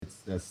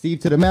The Steve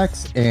to the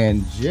Max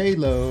and J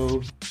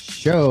Lo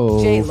show.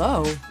 J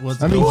Lo.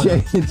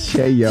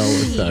 J Yo.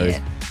 Sorry.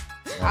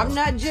 I'm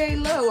not J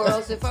Lo, or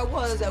else if I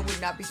was, I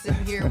would not be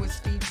sitting here with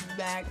Steve to the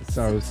Max.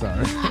 Sorry.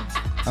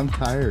 I'm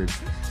tired.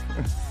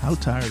 How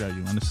tired are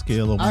you on a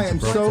scale of 1 I to am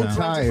broke so down?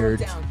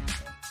 tired.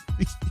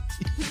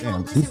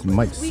 Damn, this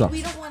mic sucks.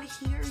 We don't want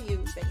to hear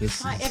you. That you're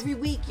every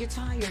week, you're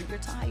tired. You're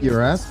tired.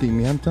 You're asking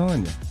me. I'm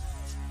telling you.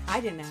 I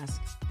didn't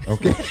ask.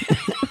 Okay.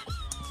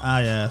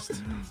 I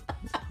asked.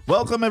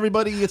 Welcome,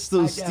 everybody. It's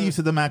the Steve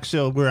to the Max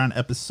show. We're on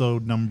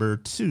episode number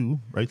 2,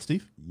 right,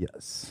 Steve?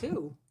 Yes.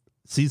 2.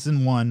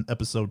 Season 1,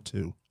 episode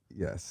 2.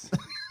 Yes.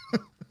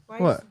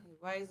 What?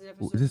 Why is it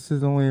episode? This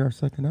is only our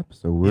second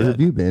episode. Where have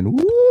you been?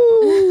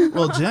 Woo!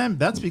 Well, Jen,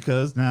 that's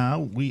because now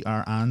we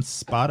are on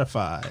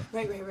Spotify.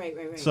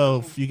 Right. So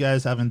if you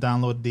guys haven't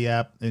downloaded the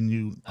app and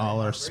you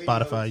all are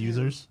Spotify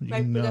users, you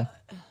can know.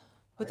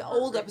 But the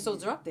old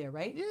episodes are up there,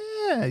 right?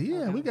 Yeah,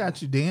 okay. We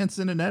got you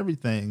dancing and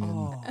everything.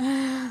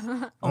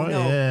 Oh no,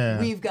 yeah.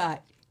 We've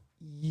got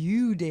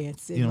you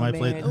dancing, you know, my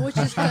man.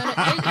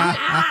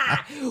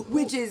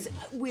 which is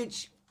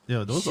which.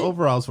 Yo, those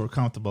overalls were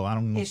comfortable. I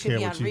don't care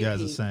what you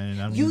guys are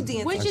saying. You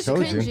dance, which is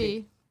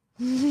cringy.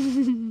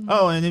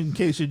 Oh, and in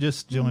case you're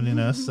just joining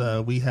us,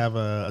 we have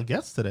a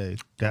guest today,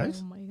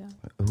 guys. Oh my god,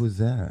 who's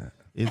that?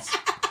 It's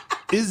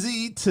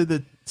Izzy to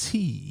the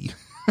T.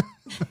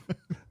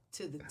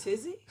 To the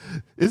tizzy?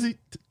 Izzy.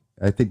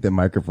 I think the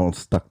microphone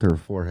stuck to her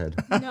forehead.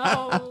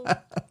 no.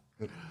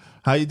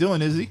 How you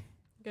doing, Izzy?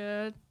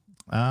 Good.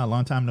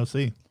 Long time no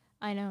see.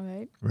 I know,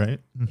 right? Right.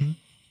 Mm-hmm.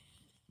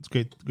 It's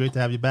great to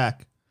have you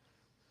back.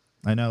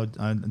 I know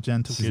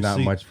Jen took She's your not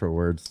seat. much for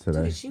words today.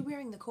 Dude, is she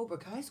wearing the Cobra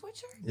Kai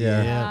sweatshirt?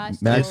 Yeah. Yeah,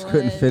 Max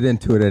couldn't fit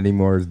into it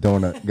anymore. His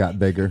donut got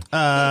bigger.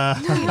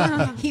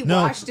 He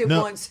No, washed it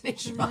no. once and it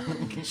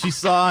shrunk. She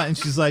saw it and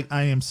she's like,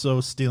 I am so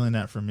stealing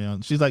that from you.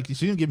 She's like, she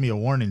didn't give me a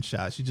warning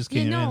shot. She just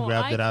came in and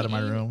grabbed it out of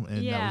my room,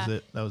 and that was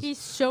it. That was. He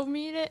showed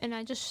me it, and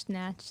I just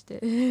snatched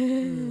it.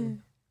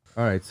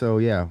 All right. So,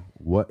 yeah.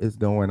 What is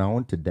going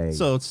on today?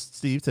 So,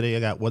 Steve, today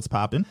I got What's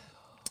Poppin'.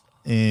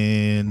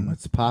 And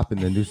what's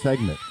popping? The new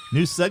segment.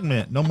 New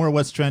segment. No more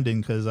What's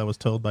Trending, because I was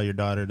told by your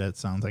daughter that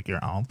sounds like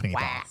your own people.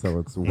 So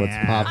it's what's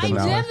Yeah. popping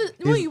now.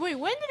 Wait,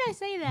 when did I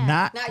say that?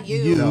 Not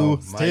you. No,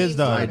 It's his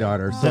daughter. my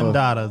daughter. Them So,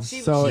 daughters.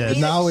 She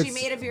now she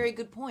made a very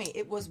good point.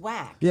 It was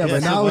whack. yeah, Yes,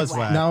 but now it was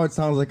whack. now it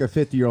sounds like a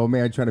 50-year-old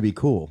man trying to be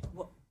cool.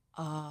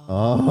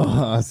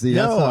 Oh, see,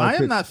 that's No, how I it am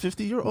could- not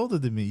 50. You're older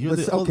than me. You're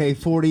Let's- the old- okay,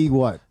 40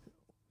 what?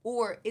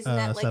 Or isn't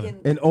that like 7.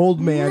 in An old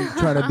man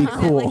trying to be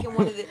isn't that like in cool.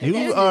 one of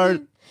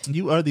the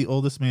You are the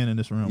oldest man in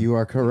this room. You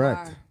are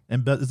correct.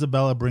 And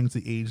Isabella brings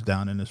the age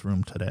down in this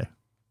room today.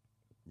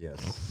 Yes,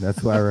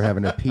 that's why we're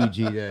having a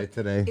PG day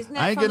today. Isn't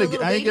that I ain't from the gonna-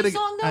 Little I ain't Baby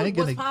gonna- song though? I ain't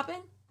What's gonna-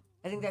 poppin'?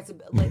 I think that's or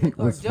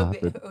What's dub,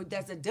 poppin'? or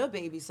that's a dub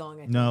baby song.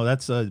 I think. No,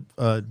 that's a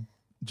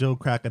Joe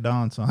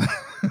Crackadon song.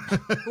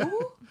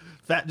 Who?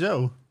 Fat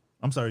Joe.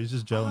 I'm sorry, he's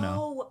just Joe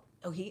now.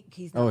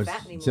 He's Oh, not it's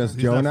fat anymore. just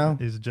He's Joe not- now?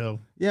 He's Joe.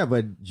 Yeah,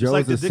 but Joe's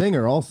like a the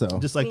singer also.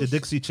 Just like the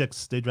Dixie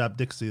Chicks, they dropped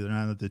Dixie. They're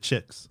not the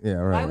Chicks. Yeah,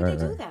 Why right, would right,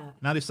 they do right. that?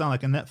 Now they sound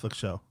like a Netflix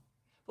show.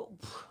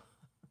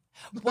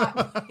 Why?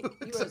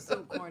 You are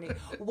so corny.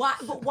 Why?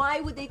 But why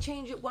would they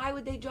change it? Why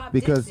would they drop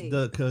Because Dixie?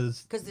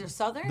 Because they're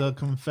Southern. the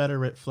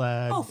Confederate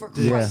flag. Oh, for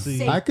Yeah, Christ's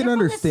sake. I can They're from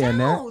the understand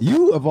that. South.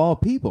 You of all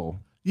people.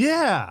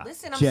 Yeah.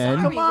 Listen, I'm Jen?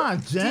 sorry. Come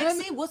on, Jen.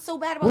 Dixie, what's so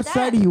bad about What that?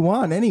 side are you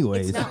on,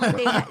 anyways?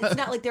 It's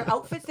not like their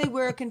outfits. They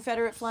wear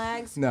Confederate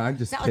flags. No, I'm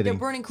just It's not kidding. like they're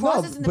burning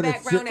crosses in the but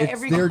background at it's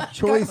every their concert.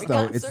 choice,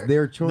 though. It's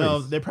their choice.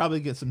 No, they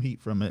probably get some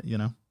heat from it, you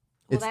know?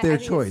 Well, it's I their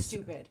think choice. It's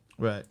stupid.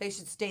 Right. They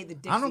should stay the I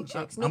Dixie don't-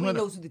 chicks. I'm Nobody gonna-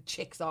 knows who the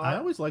chicks are. I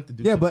always like to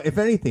do Yeah, that. but if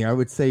anything, I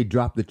would say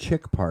drop the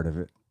chick part of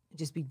it.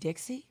 Just be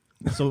Dixie.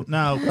 So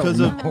now, because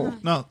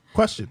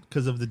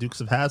of the Dukes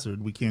of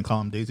Hazzard, we can't call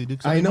them Daisy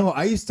Dukes I anymore? know.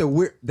 I used to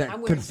wear that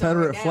I'm wearing some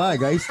Confederate right now.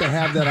 flag. I used to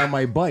have that on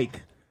my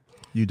bike.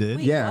 You did?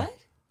 Wait, Yeah, what?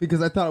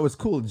 because I thought it was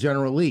cool.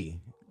 General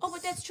Lee. Oh,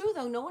 but that's true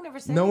though. No one ever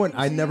said. No one.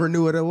 anything I to never you.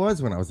 knew what it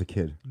was when I was a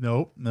kid.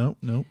 Nope.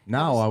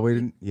 Now I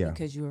wouldn't. Yeah.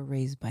 Because you were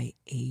raised by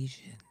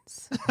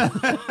Asians.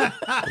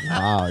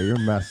 Wow, you're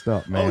messed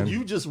up, man. Oh,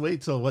 you just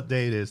wait till what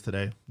day it is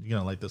today. You're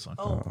going to like this one.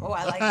 Oh,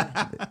 I like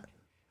that.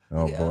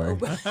 Oh boy.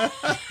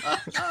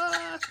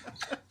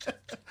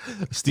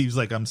 Steve's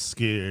like, I'm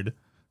scared.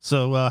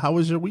 So how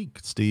was your week,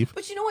 Steve?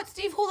 But you know what,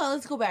 Steve? Hold on.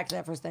 Let's go back to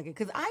that for a second.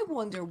 Because I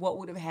wonder what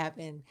would have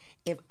happened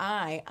if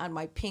I, on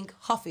my pink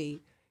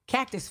Huffy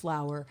cactus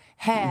flower,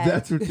 had.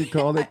 That's what you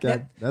called it?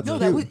 That's no,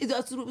 cute.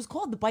 that's what it was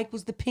called. The bike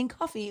was the pink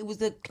Huffy. It was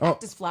the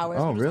cactus flower.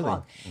 That's oh, what it was really?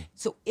 called.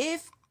 So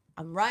if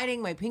I'm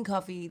riding my pink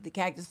Huffy, the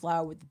cactus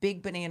flower with the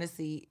big banana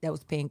seat that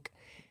was pink,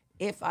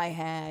 if I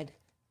had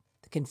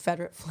the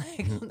Confederate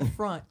flag on the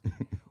front,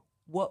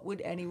 what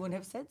would anyone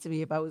have said to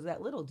me if I was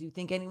that little? Do you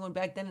think anyone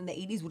back then in the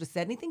 80s would have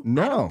said anything?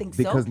 No, I don't think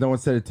because so. no one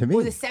said it to me.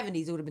 Or the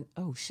 70s, it would have been,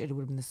 oh shit, it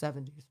would have been the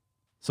 70s.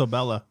 So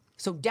Bella,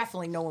 So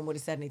definitely no one would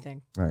have said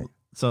anything. Right.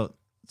 so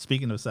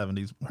speaking of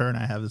 70s, her and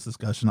I have this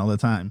discussion all the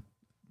time.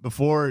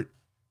 Before,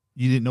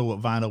 you didn't know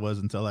what vinyl was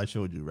until I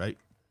showed you, right?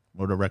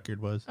 What a record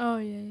was. Oh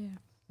yeah.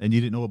 and you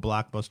didn't know what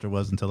Blockbuster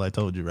was until I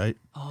told you, right?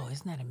 Oh,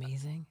 isn't that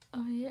amazing?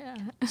 Oh yeah.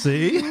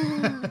 See?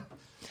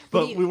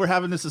 But you- we were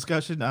having this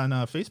discussion on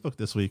Facebook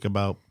this week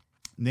about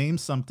name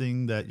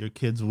something that your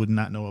kids would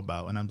not know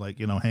about. And I'm like,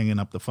 hanging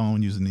up the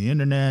phone using the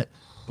internet,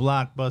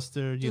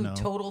 Blockbuster, Dude,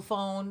 Total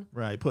Phone.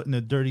 right, putting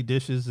the dirty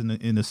dishes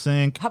in the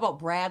sink. How about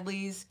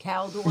Bradley's,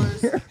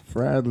 Caldors?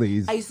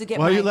 Bradley's. I used to get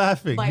Why are my, you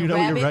laughing? my You know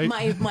you're rabbit,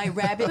 right. my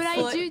rabbit But I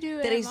foot do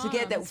it that I at used to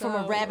get mom, that from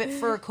a so- rabbit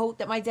fur coat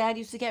that my dad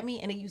used to get me,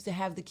 and it used to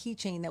have the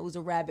keychain that was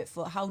a rabbit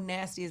foot. How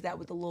nasty is that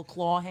with the little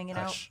claw hanging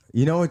out?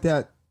 You know what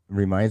that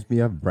reminds me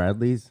of?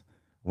 Bradley's.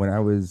 When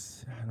I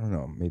was, I don't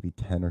know, maybe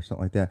 10 or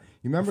something like that.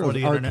 You remember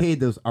Before the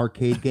those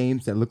arcade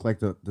games that look like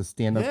the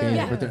stand-up games,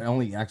 Yeah. but they're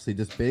only actually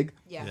this big?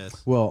 Yeah.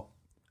 Yes. Well,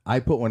 I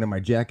put one in my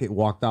jacket,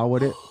 walked out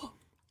with it.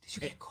 Did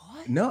you get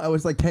caught? No, I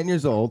was like 10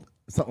 years old,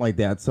 something like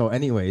that. So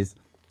anyways,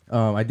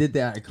 I did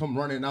that. I come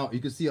running out. You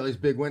can see all these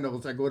big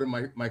windows. I go to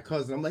my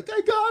cousin. I'm like,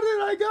 I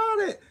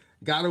got it.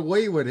 Got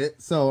away with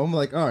it. So I'm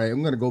like, all right,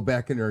 I'm going to go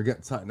back in there and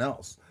get something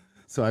else.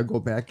 So I go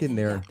back in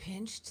there. Got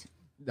pinched?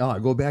 No, I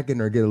go back in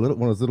there and get one of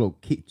those little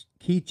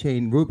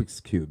keychain Rubik's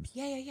Cubes.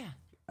 Yeah.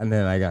 And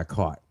then I got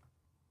caught.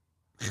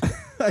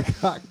 I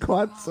got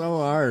caught so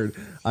hard.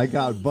 I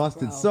got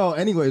busted. bro. So,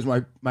 anyways,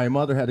 my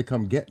mother had to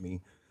come get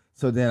me.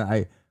 So then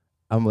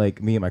I'm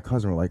like, me and my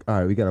cousin were like, all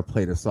right, we got to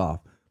play this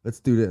off. Let's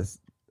do this.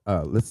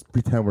 Let's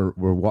pretend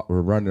we're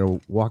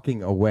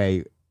walking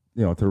away,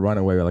 to run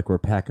away, like we're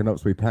packing up.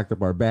 So we packed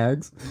up our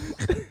bags,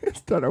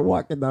 started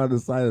walking down the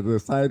side of the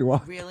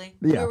sidewalk. Really?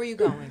 Yeah. Where were you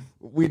going?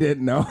 We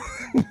didn't know.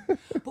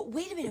 But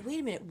wait a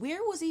minute. Where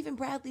was even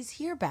Bradley's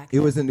here back It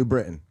then? was in New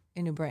Britain.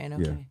 In New Britain,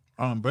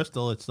 okay.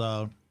 Bristol, it's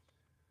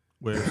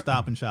where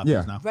Stop and Shop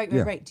Yeah. is now. Right.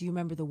 Do you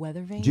remember the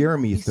weather vane?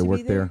 Jeremy used to be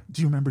work there.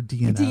 Do you remember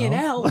DNL?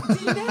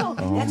 DNL.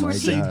 Oh That's where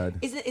my God.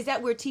 Is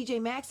that where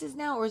TJ Maxx is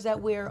now, or is that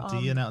where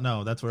DNL,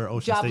 no, that's where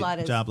Ocean Job State Lot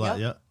is. Job Lot,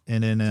 Yep. yeah.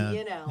 And then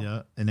DNL.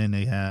 yeah, and then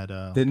they had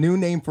The new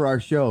name for our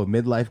show,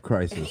 Midlife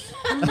Crisis.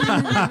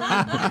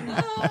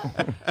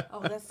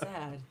 Oh, that's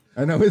sad.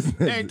 I know, isn't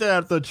it? Ain't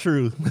that the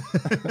truth?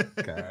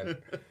 God.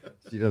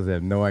 She doesn't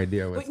have no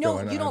idea what's But no,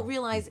 going on. you don't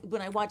realize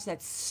when I watch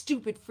that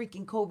stupid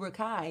freaking Cobra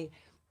Kai,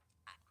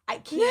 I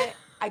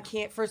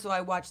can't. First of all,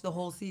 I watched the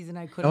whole season.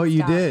 I couldn't. Oh, you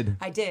stop. did?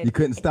 I did. You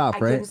couldn't stop, I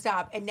right? couldn't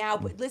stop. And now,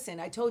 but listen,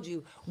 I told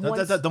you.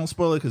 Once, Don't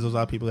spoil it because there's a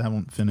lot of people that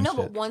haven't finished no,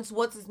 but it. once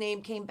what's his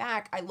name came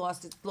back, I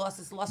lost its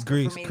luster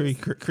Grease, for me.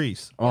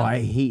 Crease. Oh,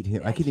 I hate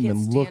him. I I can't can't even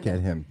stand look him.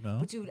 at him. No?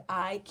 But dude,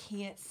 I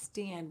can't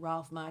stand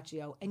Ralph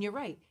Macchio. And you're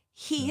right.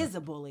 He is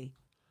a bully.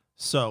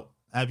 So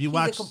have you He's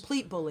watched? a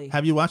complete bully.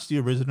 Have you watched the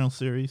original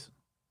series,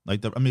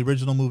 like the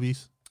original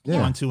movies? Yeah.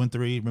 1, 2, and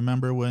 3.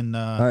 Remember when?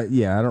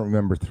 Yeah, I don't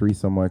remember 3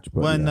 so much,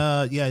 but When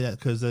yeah.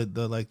 because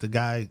the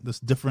guy, this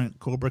different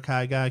Cobra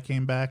Kai guy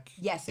came back,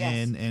 Yes.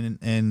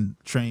 and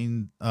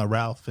trained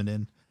Ralph, and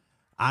then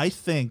I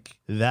think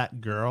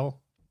that girl,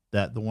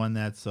 the one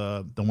that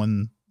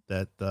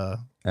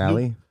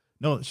Allie?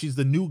 no, she's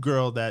the new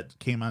girl that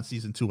came on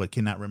season 2. I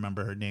cannot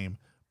remember her name,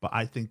 but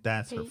I think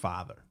that's her Kate?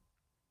 father.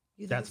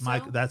 You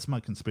think That's my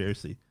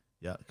conspiracy.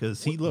 Yeah,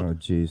 because he Oh,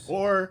 looked jeez.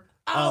 or.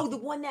 Oh, the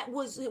one that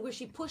was where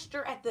she pushed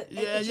her at the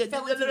Yeah, and she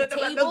fell into the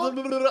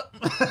table.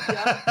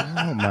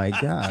 Oh, my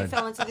She God.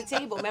 fell into the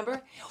table,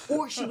 remember?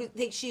 Or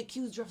she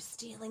accused her of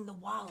stealing the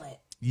wallet.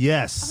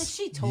 Yes. I mean,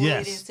 she totally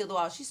yes. didn't steal the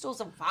wallet. She stole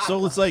some vodka.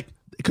 So it's like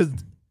because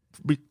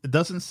it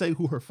doesn't say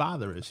who her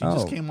father is. She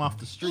just Oh. came off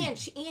the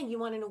street, and you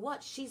want to know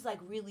what? She's like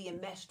really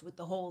enmeshed with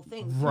the whole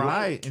thing.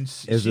 right? And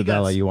she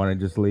Isabella, got, you want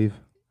to just leave?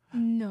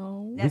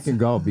 No. We can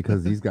go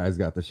because these guys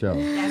got the show.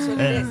 That's what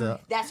it is. And,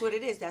 That's what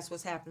it is. That's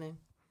what's happening.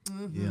 Yep.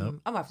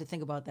 I'm gonna have to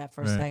think about that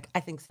for a Right. sec. I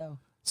think so.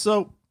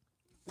 So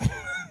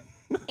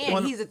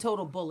And he's a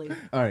total bully.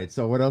 All right,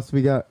 so what else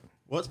we got?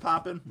 what's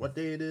popping? What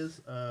day it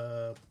is?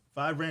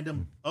 5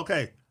 random.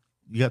 Okay,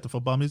 you got the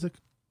football music,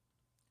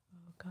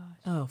 Oh gosh.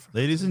 Oh,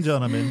 ladies and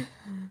gentlemen.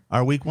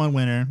 Our week 1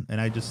 winner,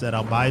 and I just said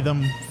I'll buy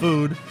them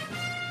food.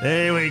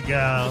 There we the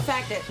go.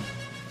 fact that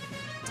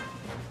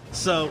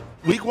So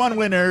week 1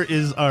 winner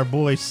is our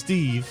boy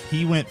Steve.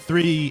 He went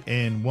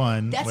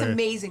 3-1. that's where-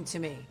 amazing to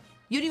me.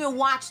 You didn't even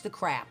watch the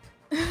crap.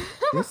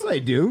 Yes, I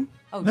do.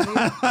 Oh, do you?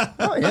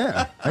 Oh,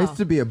 yeah. I used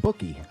to be a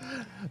bookie.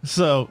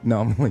 So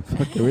No, I'm only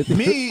fucking with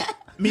you.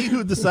 me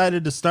who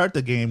decided to start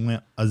the game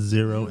went a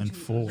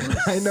 0-4.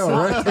 I know,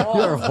 right?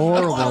 You're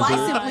horrible, All I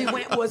dude. simply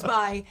went was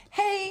by,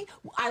 hey,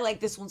 I like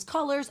this one's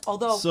colors.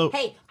 Although, So-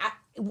 hey,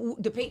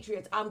 the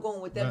Patriots, I'm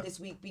going with them this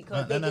week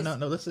because No,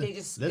 listen. they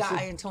just listen,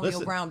 got Antonio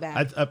listen. Brown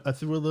back. I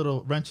threw a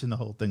little wrench in the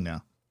whole thing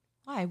now.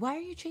 Why? Why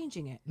are you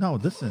changing it? No,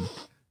 listen.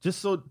 Just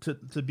so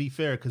to be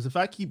fair, because if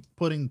I keep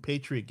putting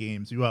Patriot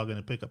games, you are going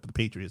to pick up the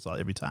Patriots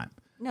every time.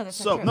 No, that's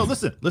So not true. no,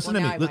 listen Well, to now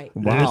me. I might.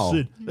 Wow.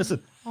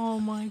 Listen. Oh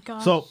my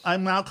gosh. So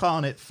I'm now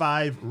calling it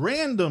 5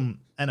 random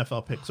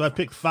NFL picks. So I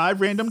picked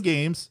 5 random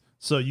games.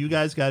 So you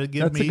guys got to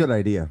give That's me a good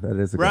idea. That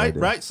is a good right,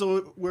 idea. right.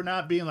 So we're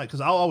not being like,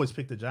 because I'll always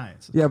pick the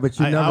Giants. Yeah, but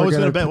you're I never always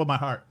gonna bet pick- with my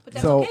heart. But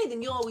that's So- okay.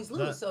 Then you'll always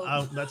lose. So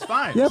That's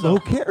fine. Yeah, So-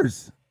 but who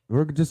cares?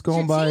 We're just it's going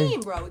your by. team,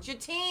 bro. It's your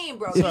team,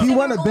 bro. If you You're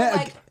want to going bet,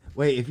 like-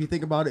 wait. If you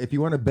think about it, if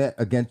you want to bet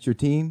against your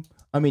team,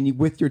 I mean,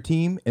 with your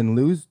team and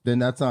lose, then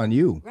that's on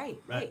you. Right.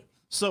 Right.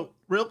 So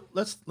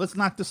let's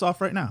knock this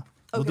off right now.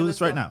 We'll Okay, do let's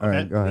this right go. now. All Okay.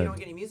 right, go You ahead. don't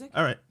get any music?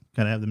 All right.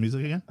 Can I have the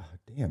music again?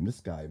 Damn,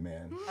 this guy,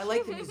 man. I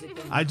like the music.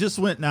 Then. I just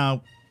went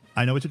now.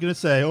 I know what you're gonna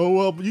say. Oh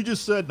well, you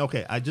just said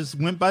okay. I just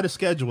went by the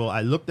schedule.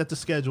 I looked at the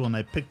schedule and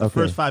I picked the Okay.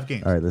 first 5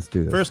 games. All right, let's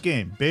do this. First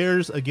game: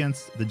 Bears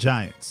against the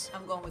Giants.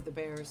 I'm going with the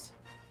Bears.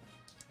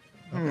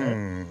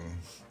 I'm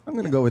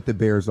gonna go with the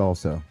Bears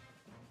also.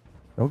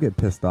 Don't get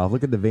pissed off.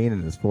 Look at the vein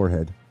in his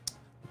forehead.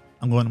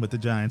 I'm going with the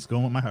Giants.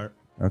 Going with my heart.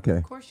 Okay.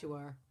 Of course you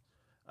are.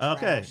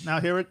 Okay, Trash.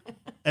 now here it: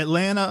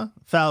 Atlanta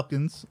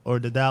Falcons or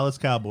the Dallas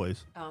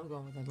Cowboys. Oh, I'm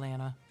going with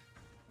Atlanta.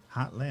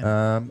 Hot Atlanta.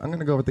 I'm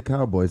gonna go with the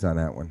Cowboys on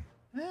that one.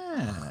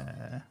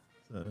 Yeah.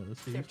 So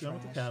Steve's going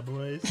with the trash.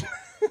 Cowboys.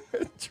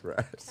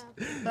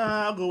 Trash.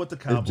 I'll go with the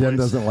If Cowboys. Jen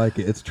doesn't like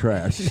it, it's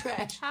trash.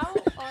 Trash. How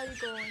are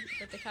you going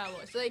with the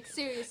Cowboys? Like,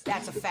 seriously.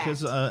 That's a fact.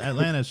 Because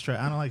Atlanta's trash.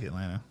 I don't like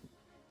Atlanta.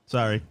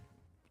 Sorry,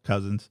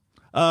 cousins.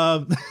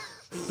 The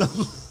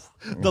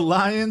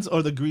Lions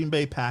or the Green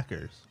Bay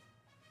Packers.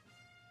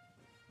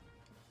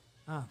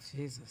 Oh,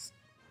 Jesus.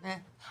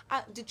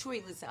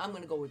 Detroit, listen, I'm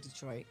going to go with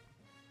Detroit.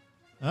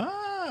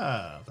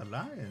 Ah, the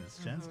Lions.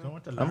 Jen's going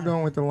with the Lions. I'm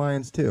going with the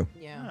Lions too.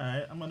 All Yeah.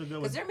 right, I'm gonna go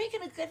Because with. they're making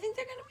I think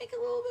they're going to make a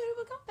little bit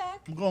of a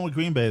comeback. I'm going with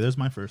Green Bay. There's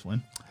my first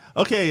win.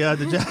 Okay,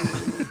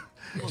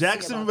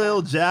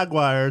 Jacksonville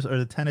Jaguars or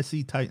the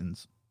Tennessee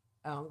Titans.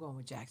 Oh, I'm going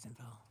with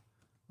Jacksonville.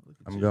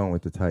 I'm going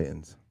with the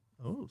Titans.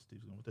 Oh,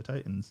 Steve's going with the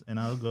Titans, and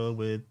I'll go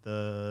with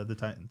the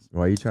Titans.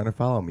 Why are you trying to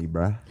follow me,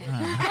 bruh?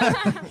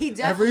 He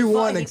definitely Everyone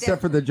fought- he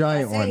except for the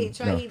giant I say, one. he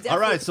No. he All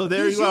right, definitely- so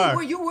there you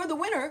are. You were the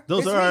winner.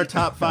 Those this are our week.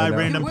 top I 5 know.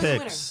 random You were the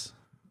winner. picks.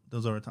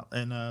 Those are our top.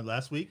 And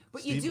last week,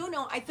 But Steve- you do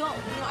know, I thought,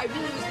 I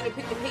really was going to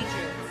pick the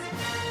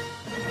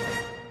Patriots.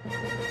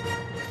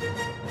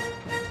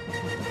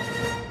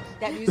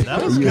 That music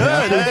That was You good.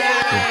 happy?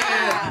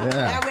 Yeah. Yeah.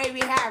 That made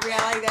me happy.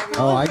 I like that.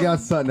 Oh, I got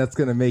something that's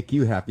gonna make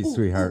you happy,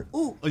 sweetheart.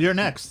 Ooh. Oh, you're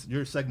next.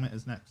 Your segment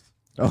is next.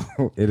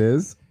 Oh, it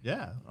is?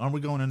 Yeah, aren't we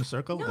going in a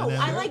circle? No, And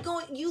then- I like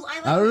going. I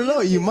like I don't what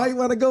know. You do. might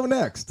want to go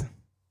next.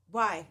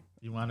 Why?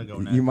 You want to go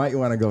next? You might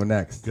want to go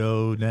next.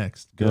 Go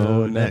next. Go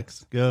Go next.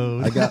 next.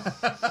 Go.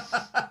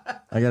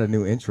 I got a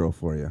new intro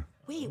for you.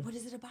 Wait, what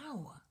is it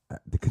about?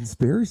 The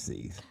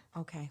conspiracies.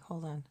 Okay,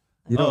 hold on.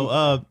 You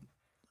don't,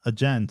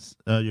 Jen,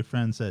 your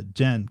friend said,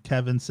 Jen,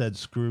 Kevin said,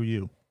 screw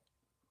you.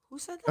 Who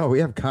said that? oh, we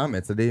have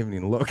comments. I didn't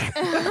even look.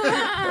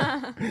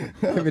 I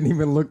haven't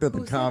even looked at the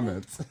Who said that?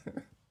 comments.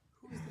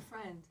 Who's the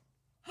friend?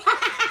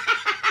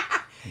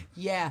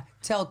 Yeah,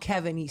 tell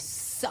Kevin he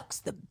sucks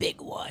the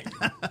big one.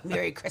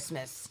 Merry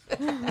Christmas.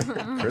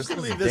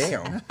 Christmas, this-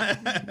 damn.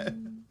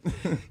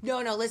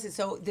 No, listen.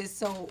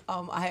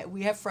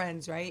 We have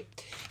friends, right?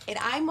 And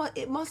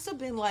it must have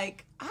been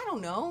like, I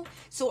don't know.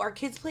 So our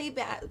kids played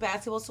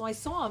basketball, so I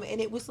saw him,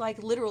 and it was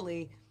like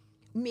literally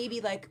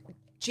maybe like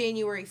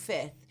January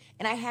 5th.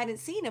 And I hadn't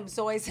seen him,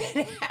 so I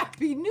said,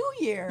 Happy New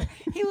Year.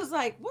 He was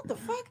like, what the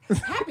fuck?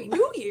 Happy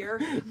New Year?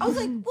 I was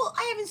like, well,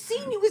 I haven't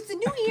seen you. It's the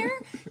New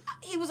Year.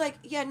 He was like,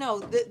 yeah, no,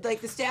 the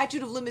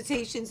statute of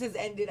limitations has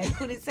ended. I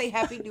couldn't say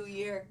Happy New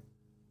Year.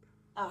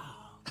 Oh,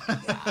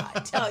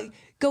 God.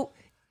 Go.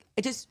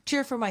 Just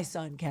cheer for my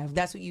son, Kev.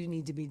 That's what you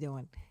need to be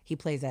doing. He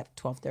plays at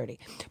 12:30.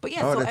 But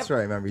yeah, Oh, so that's right.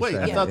 I remember you Wait,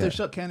 saying I thought that, they yeah.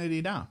 shut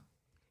Kennedy down.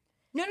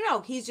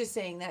 No. He's just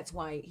saying that's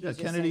why. He's Yeah,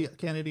 just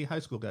Kennedy High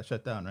School got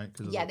shut down, right?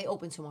 'Cause of Yeah, the- they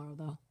open tomorrow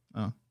though.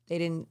 Oh. They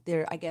didn't.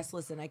 I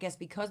guess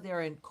because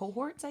they're in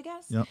cohorts. I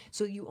guess. Yep.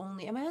 So you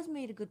only. My husband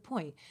made a good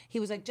point. He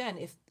was like, Jen,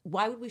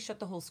 why would we shut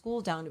the whole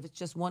school down if it's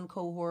just one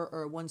cohort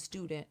or one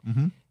student?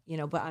 Mm-hmm. You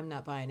know, but I'm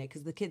not buying it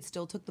because the kids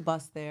still took the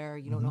bus there.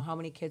 You Mm-hmm. don't know how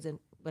many kids,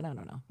 but I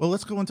don't know. Well,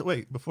 let's go into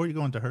before you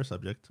go into her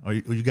subject. Or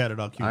you got it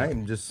all queued up?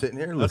 I'm just sitting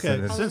here Okay,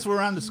 listening. since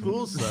we're on the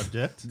school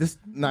subject, Just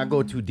not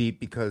go too deep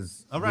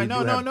because. All right, we no,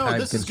 do no, have no, time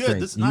this is good.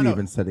 constraints. I You know.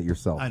 even said it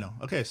yourself. I know.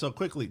 Okay, so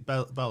quickly,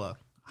 Bella,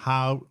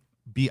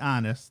 be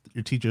honest,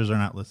 your teachers are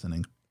not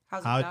listening.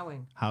 How's it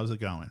going? How's it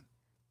going?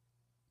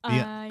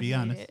 I be hate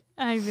honest. it.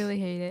 I really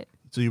hate it.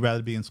 So you'd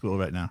rather be in school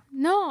right now?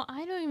 No,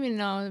 I don't even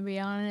know, to be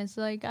honest.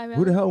 Like,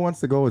 Who the hell wants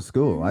to go to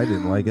school? I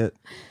didn't like it.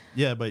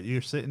 Yeah, but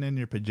you're sitting in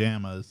your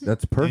pajamas.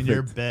 That's In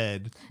your perfect.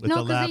 bed with No,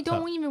 a because laptop. they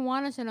don't even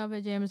want us in our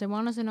pajamas. They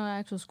want us in our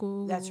actual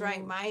school. That's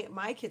right.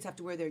 My kids have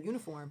to wear their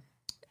uniform.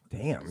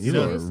 Damn, you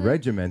Seriously? were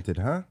regimented,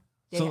 huh?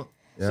 So,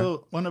 Yeah.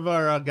 so one of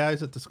our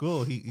guys at the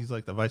school, he's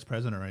like the vice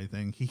president or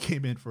anything. He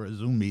came in for a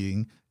Zoom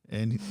meeting,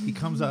 and he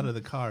comes out of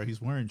the car.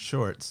 He's wearing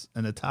shorts,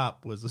 and the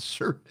top was a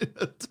shirt in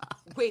the top.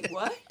 Wait,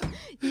 what?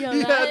 Yo,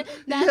 He that's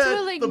had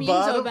what like the memes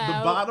bottom, about.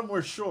 The bottom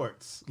were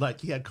shorts,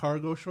 like he had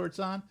cargo shorts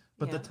on,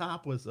 but Yeah. the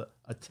top was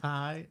a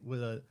tie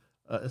with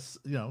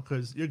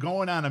because you're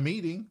going on a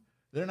meeting.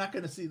 They're not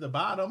going to see the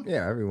bottom.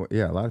 Yeah, everyone.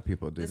 Yeah, a lot of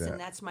people do Listen, that.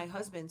 that's my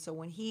husband. So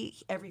when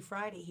every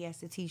Friday he has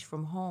to teach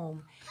from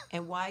home,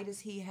 and why does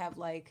he have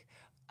like,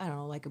 I don't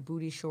know, like a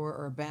booty short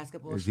or a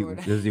basketball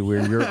short? Does he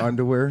wear your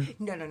underwear?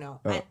 No.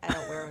 I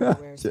don't wear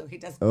underwear, so he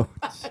doesn't. Oh,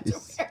 wear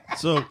jeez.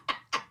 underwear.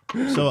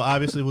 So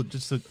obviously, we'll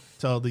just to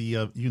tell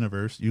the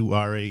universe, you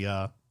are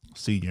a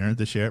senior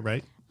this year,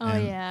 right? Oh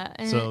And yeah.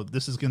 And So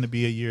this is going to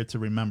be a year to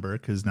remember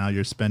because now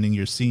you're spending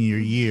your senior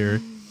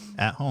year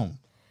at home.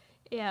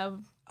 yeah.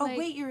 Oh like-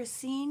 wait, you're a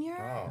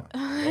senior?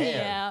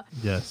 Yeah.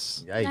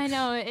 Yes. Yikes. I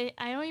know.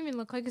 I don't even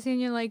look like a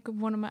senior like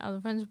one of my other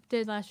friends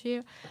did last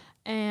year,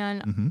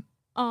 and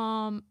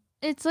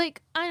it's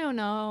like I don't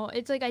know.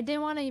 It's like I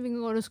didn't want to even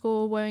go to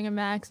school wearing a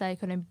mask that I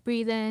couldn't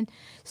breathe in,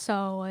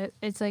 so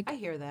it's like I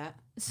hear that.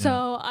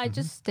 so I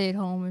just stayed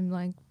home and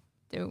like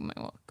do my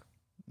work.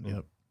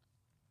 Yep.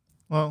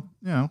 Well,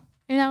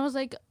 And I was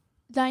like,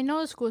 I know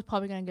the school is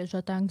probably gonna get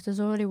shut down because there's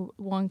already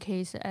one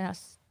case at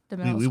the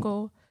middle we-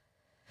 school.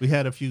 we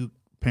had a few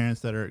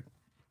parents that are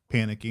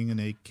panicking and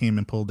they came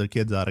and pulled their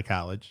kids out of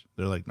college.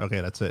 They're like,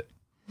 okay, that's it.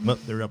 Well,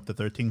 they're up to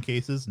 13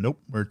 cases. Nope,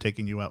 we're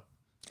taking you out.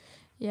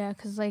 Yeah,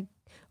 because like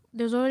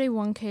there's already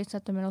one case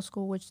at the middle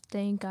school which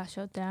they got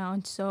shut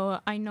down. So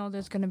I know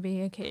there's gonna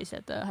be a case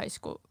at the high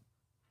school.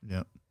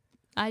 Yep.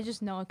 I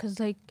just know it because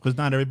like Because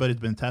not everybody's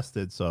been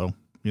tested, so,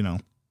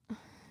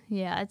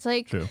 yeah, it's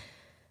like true.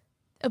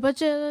 a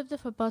bunch of the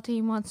football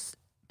team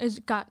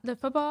the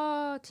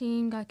football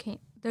team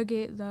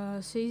the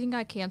season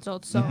got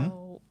canceled.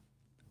 So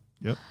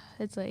Yep.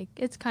 it's like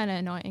it's kind of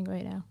annoying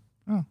right now.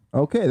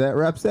 Okay, that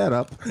wraps that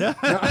up.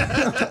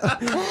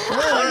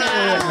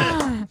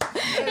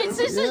 It's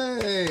just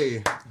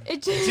Yay!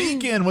 it just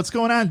Deacon, what's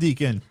going on,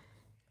 Deacon?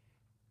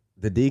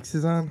 The Deeks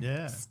is on?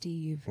 Yeah.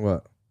 Steve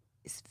What?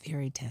 is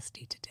very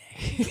testy today.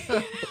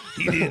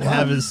 He didn't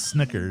have his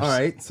Snickers. All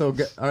right, so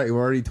we're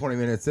already 20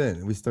 minutes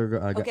in. We still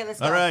got. Okay, let's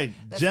go. All right.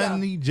 Let's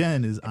go.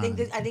 Jen is on.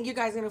 I think you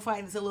guys are gonna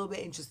find this a little bit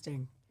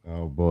interesting.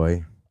 Oh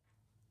boy.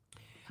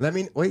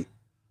 Wait.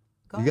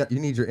 Go You ahead.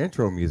 need your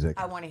intro music.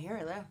 I want to hear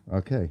it. Though.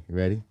 Okay, you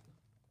ready?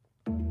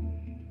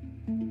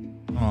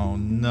 Oh,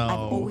 no.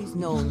 I've always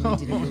known we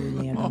didn't really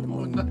land on the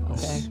moon.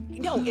 Okay.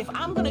 No, if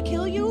I'm gonna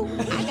kill you,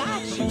 I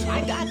got you.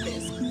 I got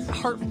this.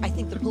 I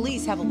think the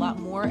police have a lot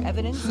more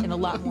evidence and a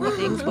lot more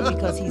things, but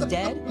because he's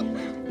dead,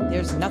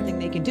 there's nothing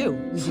they can do.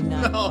 We did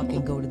not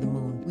fucking go to the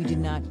moon. We did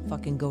not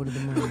fucking go to the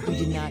moon. We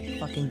did not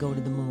fucking go to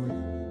the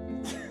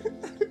moon.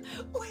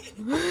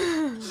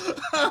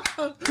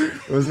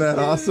 Wasn't that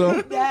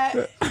awesome?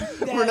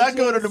 We're not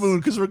going to the moon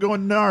because we're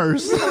going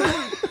NARS.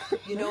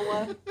 You know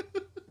what?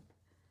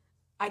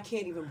 I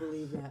can't even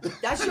believe that.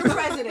 That's your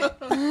president.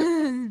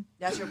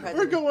 That's your president.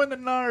 We're going to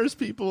NARS,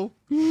 people.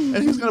 And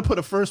he's going to put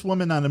a first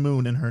woman on the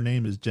moon, and her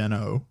name is Jen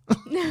O.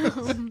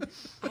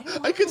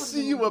 I could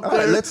see you up All there.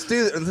 right, let's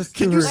do it. Let's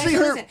Can do you her. see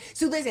her?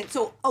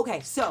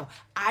 Listen. So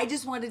I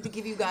just wanted to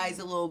give you guys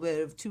a little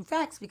bit of two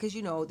facts because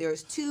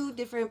there's two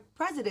different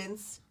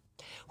presidents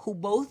who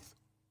both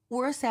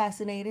were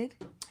assassinated.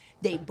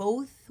 They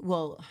both, I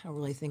don't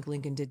really think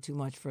Lincoln did too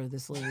much for the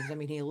slaves. I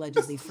mean, he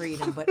allegedly freed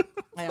them, but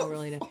I don't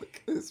really know.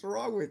 What's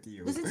wrong with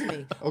you? Listen to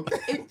me.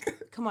 Okay.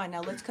 Come on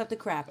now, let's cut the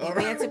crap. The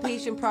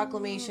Emancipation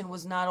Proclamation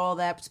was not all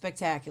that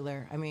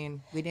spectacular. I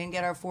mean, we didn't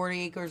get our 40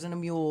 acres and a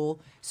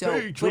mule. So,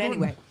 Hey, but children.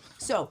 anyway,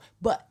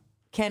 but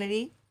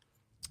Kennedy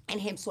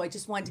and him. So I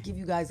just wanted to give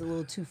you guys a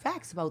little two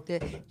facts about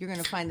this. You're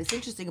going to find this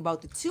interesting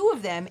about the two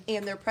of them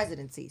and their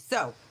presidency.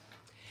 So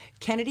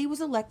Kennedy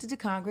was elected to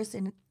Congress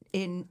in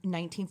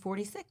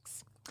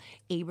 1946.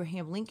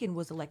 Abraham Lincoln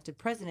was elected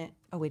president.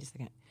 Oh, wait a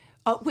second.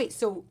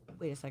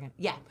 Wait a second.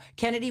 Yeah.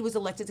 Kennedy was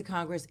elected to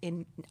Congress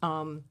in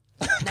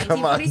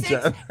 1946,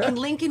 Jen. and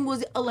Lincoln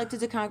was elected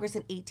to Congress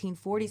in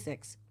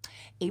 1846.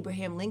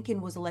 Abraham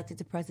Lincoln was elected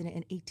to president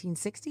in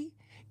 1860.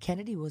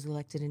 Kennedy was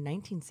elected in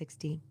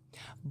 1960.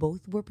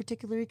 Both were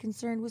particularly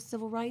concerned with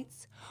civil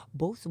rights.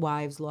 Both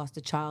wives lost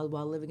a child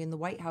while living in the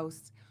White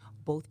House.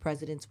 Both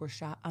presidents were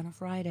shot on a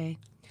Friday.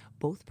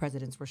 Both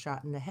presidents were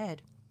shot in the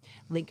head.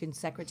 Lincoln's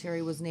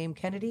secretary was named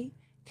Kennedy.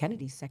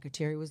 Kennedy's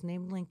secretary was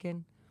named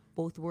Lincoln.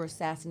 Both were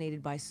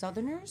assassinated by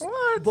Southerners.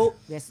 What?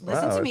 Listen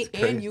Wow, to me, that's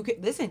crazy. and you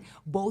can listen.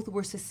 Both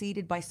were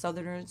succeeded by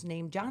Southerners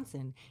named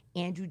Johnson.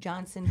 Andrew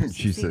Johnson, who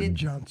She said succeeded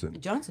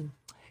Johnson.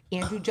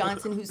 Andrew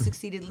Johnson, who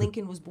succeeded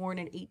Lincoln, was born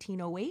in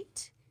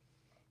 1808.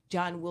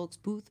 John Wilkes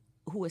Booth,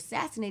 who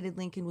assassinated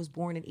Lincoln, was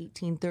born in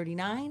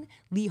 1839.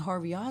 Lee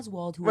Harvey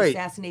Oswald, who Wait.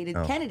 assassinated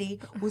Oh. Kennedy,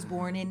 was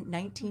born in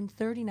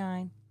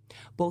 1939.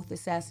 Both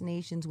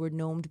assassinations were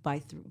known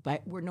by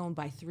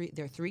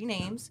their three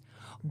names.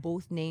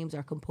 Both names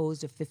are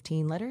composed of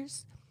 15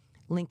 letters.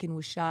 Lincoln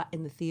was shot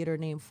in the theater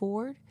named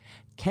Ford.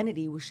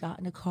 Kennedy was shot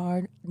in a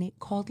car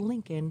called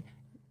Lincoln,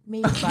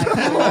 made by Ford.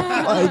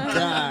 My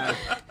God.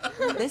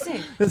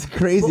 Listen, It's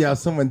crazy how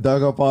someone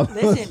dug up all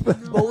those.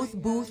 listen. Both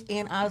Booth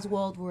and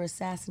Oswald were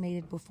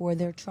assassinated before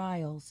their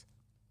trials.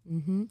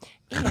 And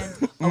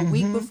a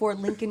week before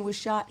Lincoln was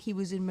shot, he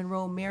was in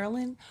Monroe,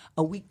 Maryland.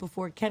 A week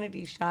before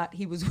Kennedy shot,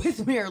 he was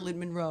with Marilyn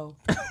Monroe.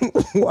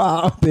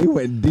 Wow, they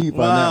went deep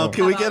Wow, on that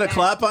can we How get a about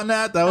clap on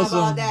that? That How was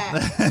about some.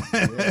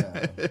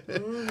 that?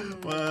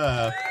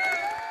 Wow.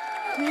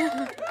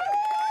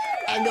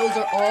 And those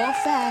are all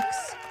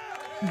facts.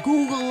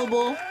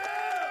 Googleable.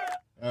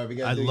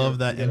 one. I love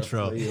that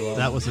intro.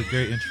 That was a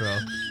great intro.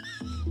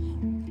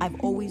 I've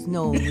always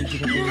known we didn't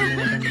bring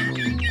more than the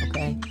moon,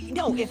 okay?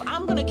 No, if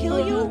I'm gonna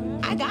kill you,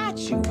 I got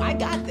you. I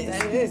got this.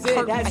 That is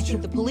it. I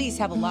think the police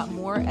have a lot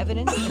more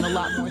evidence and a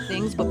lot more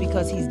things, but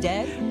because he's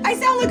dead, I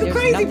sound like a there's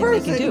crazy nothing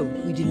person. they can do.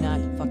 We did not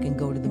fucking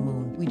go to the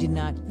moon. We did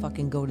not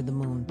fucking go to the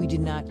moon. We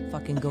did not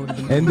fucking go to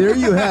the moon. And there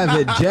you have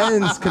it,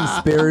 Jen's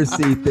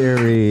conspiracy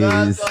theories.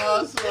 That's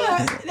awesome.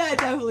 That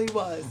definitely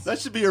was. That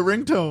should be a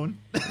ringtone.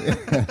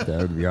 That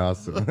would be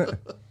awesome.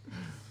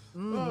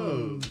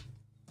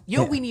 You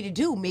know what we need to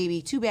do?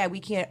 Maybe too bad we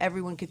can't.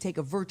 Everyone could take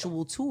a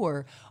virtual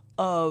tour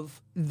of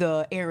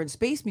the Air and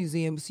Space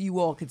Museum, so you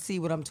all could see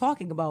what I'm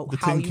talking about. The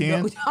tin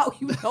can? How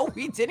you know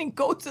we didn't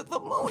go to the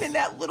moon in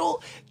that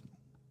little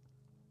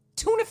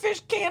tuna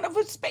fish can of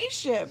a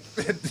spaceship?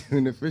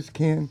 Tuna fish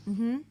can.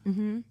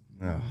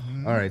 Oh.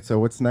 All right. So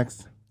what's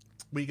next?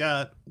 We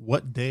got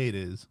what day it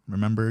is.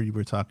 Remember you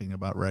were talking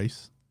about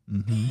rice?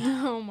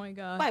 Oh my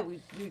god. Why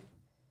we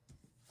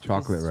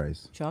Chocolate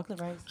rice. chocolate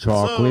rice?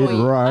 Chocolate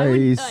So-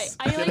 rice.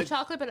 I like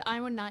chocolate, but I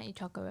would not eat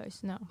chocolate rice.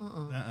 No.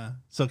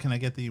 So can I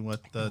get the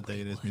what the day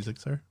it is music,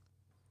 sir?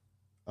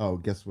 Oh,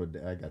 guess what?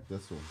 I got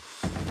this one.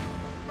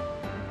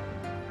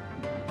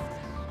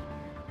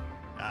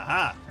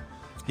 Aha.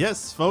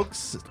 Yes,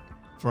 folks,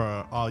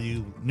 for all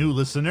you new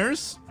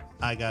listeners,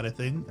 I got a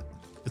thing.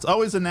 It's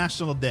always a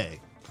national day.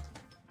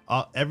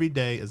 Every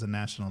day is a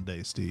national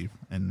day, Steve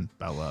and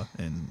Bella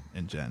and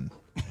Jen.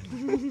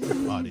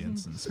 And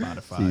audience and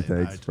Spotify. Gee, and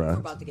thanks, iTunes. We're bro.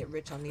 about to get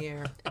rich on the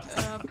air.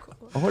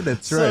 Oh,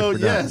 that's So, right. I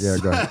forgot. yes. Yeah,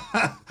 go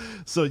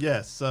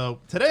ahead. So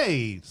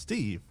today,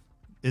 Steve,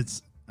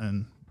 it's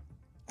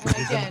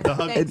Again, the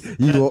hug-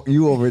 thanks.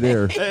 You over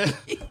there.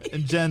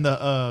 and Jen,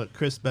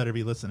 Chris better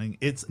be listening.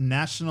 It's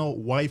National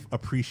Wife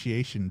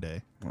Appreciation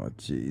Day. Oh,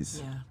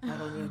 jeez. Yeah, I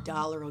don't need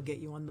 $1 will get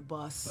you on the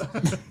bus.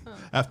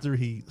 After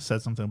he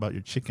said something about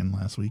your chicken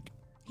last week.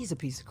 He's a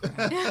piece of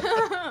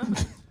crap.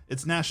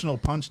 It's National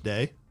Punch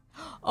Day.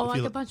 Oh, If I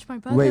you- could punch my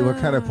brother. Wait, what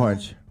kind of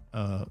punch?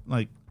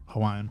 Like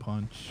Hawaiian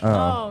Punch.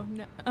 Oh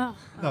no. No.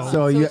 So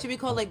So you. it should be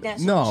called like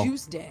National No.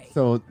 Juice Day.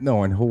 So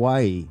no, in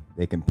Hawaii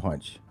they can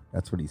punch.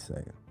 That's what he's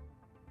saying.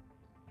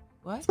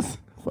 What?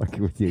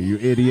 Fucking with you, you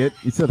idiot.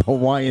 He said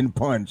Hawaiian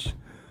punch.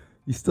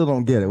 You still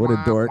don't get it. What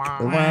a dork.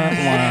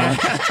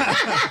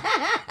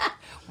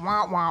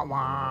 Wah,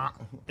 wah.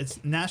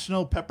 It's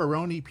National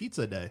Pepperoni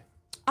Pizza Day.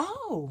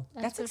 Oh,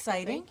 that's good for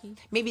exciting. Frankie.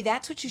 Maybe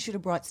that's what you should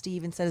have brought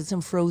Steve instead of some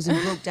frozen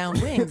broke down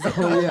wings that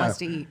no one Oh, yeah. wants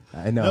to eat.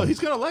 I know. No, he's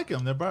gonna like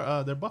them. They're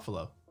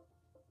buffalo,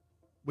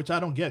 which I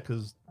don't get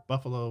because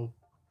buffalo.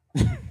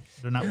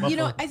 They're not buffalo. You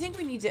know, I think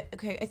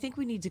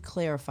we need to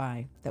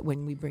clarify that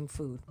when we bring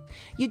food,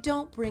 you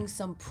don't bring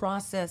some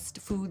processed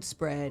food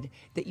spread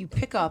that you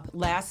pick up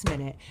last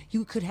minute.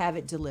 You could have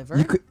it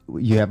delivered.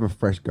 You have a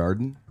fresh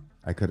garden.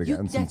 I could have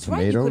gotten some That's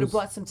right. You could have tomatoes.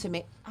 brought some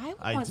tomato.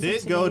 I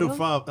did go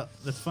to.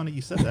 That's funny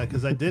you said that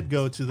because I did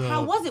go to the.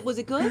 How was it? Was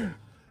it good?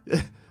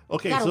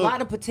 Okay, Got so a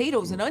lot of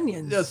potatoes and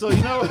onions. yeah, so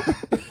you know,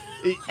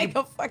 Like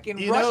a fucking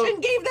You know- Russian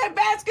gave that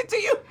basket to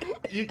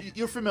you.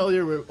 you're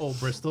familiar with Old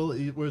Bristol,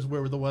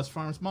 where the West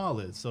Farms Mall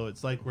is. So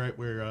it's like right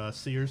where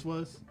Sears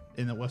was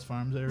in the West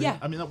Farms area. Yeah.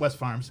 I mean not West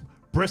Farms,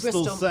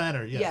 Bristol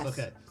Center. Yes.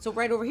 Okay. So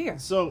right over here.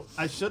 So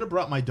I should have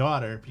brought my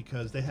daughter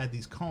because they had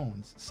these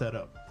cones set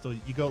up. So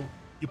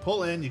you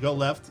pull in, you go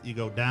left, you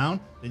go down,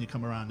 then you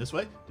come around this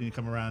way, then you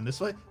come around this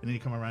way, and then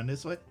you come around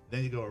this way,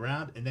 then you go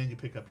around, and then you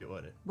pick up your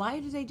order. Why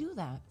do they do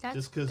that? That's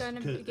Just because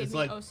gonna give it's me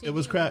like OCD.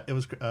 it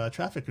was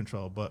traffic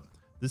control, but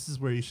this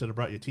is where you should have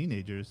brought your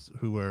teenagers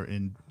who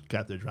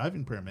got their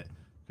driving permit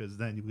because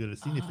then you would have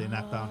seen if they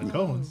knocked down the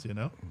cones, you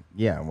know.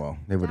 Yeah, well,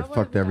 they would have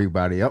would've fucked been-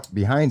 everybody up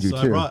behind you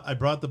So too. I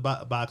brought the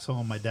box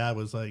home. My dad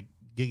was like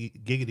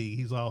giggity.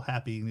 He's all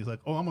happy and he's like,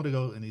 "Oh, I'm gonna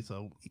go."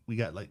 And we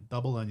got like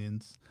double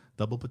onions,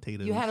 double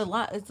potatoes. You had a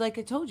lot. It's like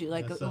I told you,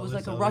 like Yeah, it was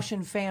like a celery.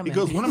 Russian famine. He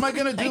goes, "What am I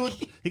gonna do?"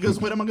 He goes,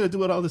 "What am I gonna do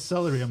with all the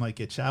celery?" I'm like,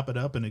 "You chop it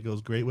up," and it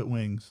goes great with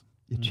wings.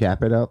 You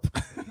chap it up.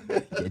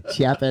 You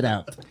chap it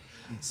up.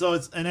 So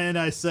and then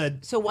I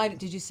said, So why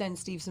did you send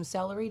Steve some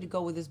celery to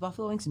go with his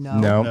buffalo wings? No.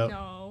 No.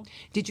 No.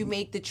 Did you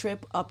make the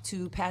trip up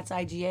to Pat's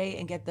IGA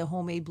and get the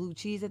homemade blue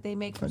cheese that they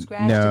make from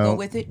scratch to no. go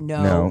with it?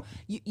 No. No.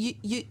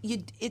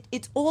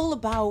 It's all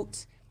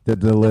about The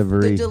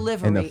delivery, the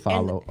delivery and the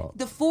follow up.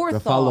 the forethought.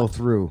 The follow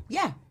through.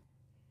 Yeah.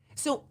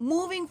 So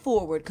moving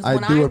forward, because I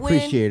when do I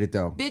appreciate win, it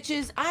though.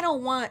 bitches, I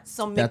don't want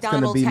some That's gonna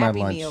McDonald's be my Happy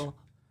lunch. Meal.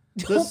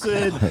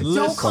 "Listen,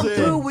 Don't come through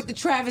listen." with the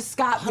Travis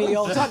Scott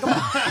meal. Talk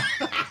about,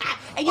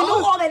 and you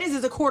know all that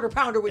is a quarter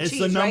pounder with It's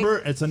cheese, a number.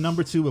 right? It's a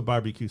number 2 with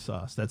barbecue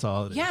sauce. That's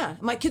all it is. Yeah,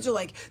 my kids are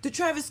like the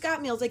Travis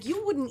Scott meal. It's like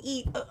you wouldn't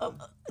eat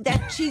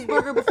that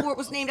cheeseburger before it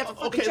was named after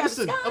fucking Okay, Travis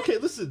listen. Scott. Okay,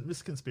 listen,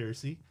 Miss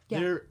Conspiracy. Yeah.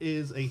 There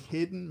is a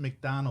hidden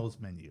McDonald's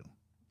menu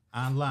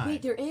online.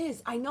 Wait, there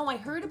is. I know. I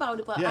heard about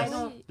it, but I Yes,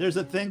 don't. there's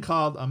a thing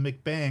called a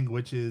McBang,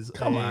 which is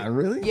Come on,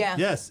 really? Yeah.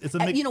 Yes, it's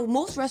a You know,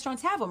 most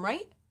restaurants have them,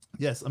 right?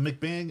 yes, a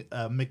McBang.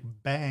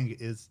 McBang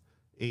is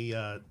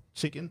a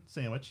chicken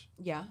sandwich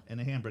Yeah.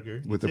 and a hamburger.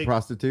 You With the take-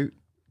 prostitute.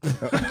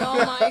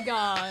 Oh my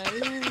god.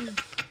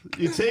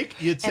 You take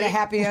And a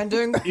happy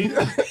ending. you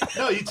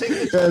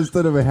take the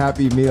Instead of a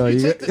happy meal, you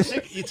you take the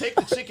chicken. You take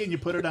the chicken. You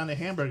put it on a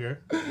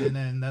hamburger, and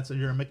then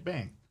you're a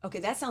McBang. Okay,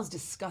 that sounds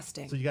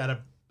disgusting. So you got a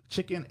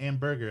chicken and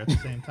burger at the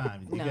same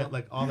time. You No. get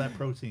like all that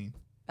protein.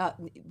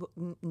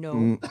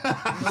 No.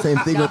 same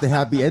thing with the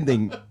happy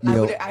ending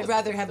meal. I'd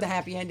rather have the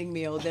happy ending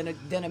meal than a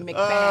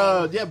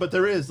McBang. Yeah, but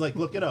there is like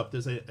look it up.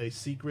 There's a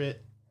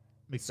secret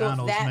So if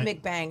McDonald's. that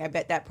McBang, I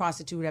bet that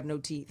prostitute would have no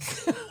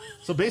teeth.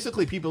 So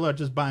basically, people are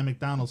just buying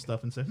McDonald's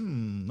stuff and say,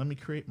 let me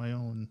create my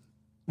own.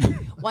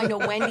 Well, I know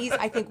Wendy's.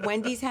 I think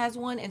Wendy's has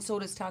one, and so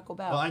does Taco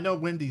Bell. Well, I know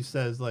Wendy's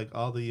says like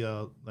all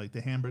the like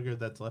the hamburger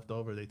that's left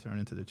over, they turn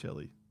into the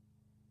chili.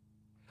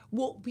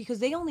 Well, because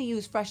they only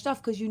use fresh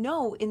stuff. Because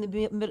in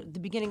the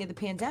beginning of the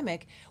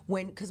pandemic,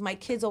 because my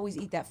kids always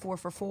eat that 4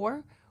 for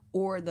 $4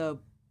 or the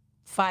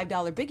 $5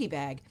 biggie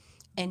bag,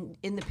 and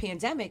in the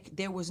pandemic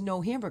there was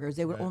no hamburgers.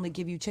 They would only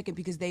give you chicken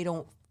because they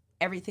don't.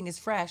 Everything is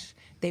fresh.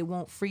 They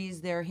won't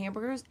freeze their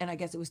hamburgers, and I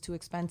guess it was too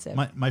expensive.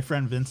 My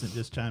friend Vincent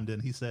just chimed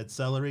in. He said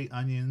celery,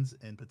 onions,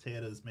 and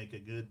potatoes make a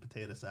good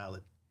potato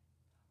salad.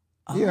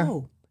 oh, Yeah.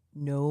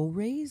 no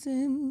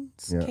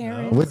raisins, Yeah.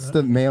 Karen. What's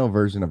the male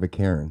version of a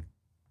Karen?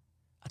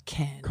 A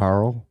Ken.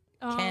 Carl?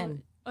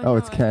 Ken. Oh,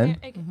 it's Ken?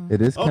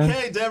 It is Ken?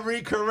 Okay,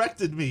 Devery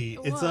corrected me.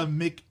 It's a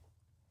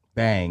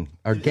Bang.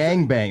 Or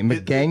gangbang.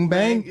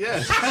 McGangbang?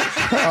 Yes.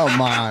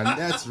 Come on.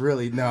 That's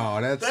really,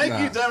 no, that's Thank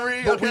not. you,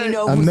 Devery. But Okay. we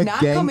know A who's not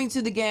McGang- coming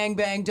to the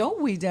gangbang,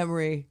 don't we,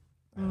 Demery?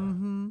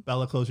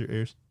 Bella, close your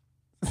ears.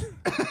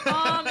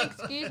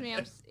 Excuse me.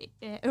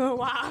 Oh,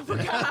 wow. I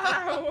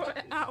forgot.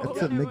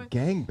 It's a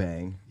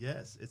McGangbang.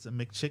 Yes, it's a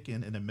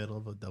McChicken in the middle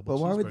of a double But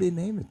why would they cheeseburger.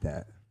 name it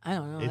that? I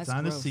don't know. It's that's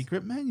on a gross.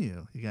 secret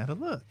menu. You gotta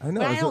look. I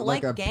know. But I is it don't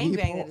like a gangbang.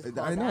 peephole? That it's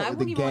called. I know. I the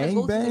wouldn't even want to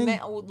go through the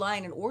gangbang. old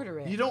line and order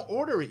it. You don't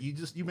order it. You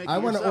make it I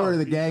want to yourself. order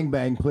the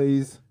gangbang,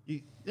 please.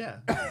 Yeah.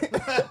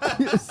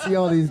 You see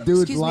all these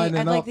dudes Excuse me, lining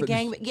I'd up. like the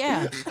gang.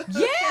 Yeah,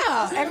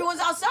 yeah. Everyone's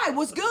outside.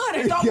 What's good?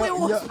 I thought Yeah, we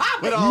was yeah.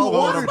 popping. What all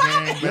ordered-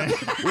 ordered.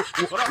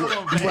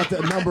 You want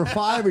the number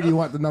 5 or do you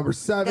want the number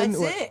 7?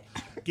 That's it.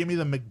 Give me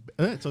the Mc.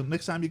 So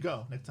next time you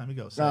go,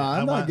 say, I'm I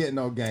not want- getting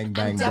no gangbang,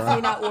 I'm bro.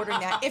 definitely not ordering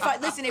that.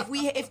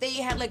 If they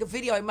had like a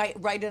video, I might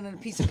write it on a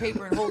piece of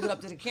paper and hold it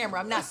up to the camera.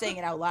 I'm not saying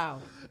it out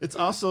loud. It's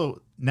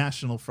also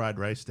National Fried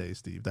Rice Day,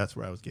 Steve. That's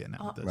where I was getting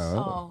at with this.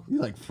 Oh. You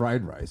like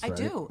fried rice, I right?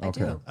 do. I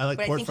Okay. do. I like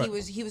but I pork think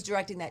fri- he was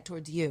directing that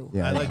towards you.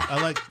 Yeah. I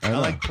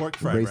like pork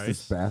fried Racist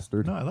rice.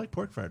 bastard. No, I like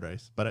pork fried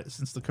rice, but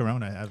since the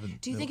corona, I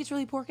haven't. Do you think it's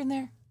really pork in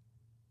there?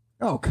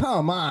 Oh,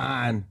 come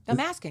on. I'm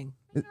asking.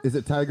 Is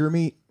it tiger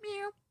meat?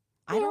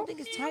 I don't think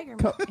it's tiger.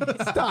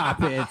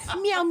 Stop it.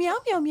 Meow meow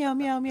meow meow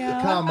meow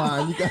meow. Come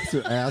on. You guys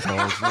are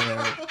assholes,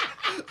 man.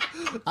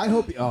 I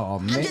hope you. Oh,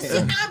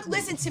 man.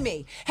 Listen to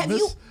me. Have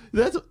you?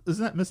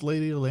 Isn't that Miss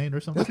Lady Elaine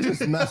or something? That's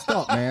just messed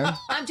up, man.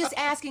 I'm just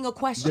asking a There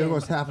question.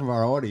 goes half of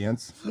our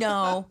audience.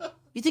 No.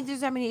 You think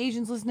there's that many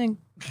Asians listening?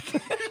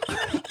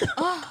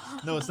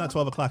 No, it's not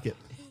 12 o'clock yet.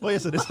 Well,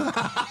 yes, it is.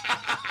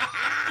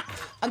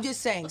 I'm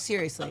just saying,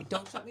 seriously.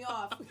 Don't shut me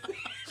off.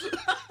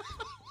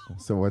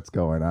 So what's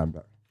going on?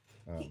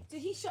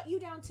 Did he shut you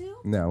down too?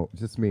 No,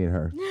 just me and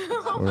her.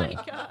 Oh my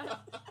god.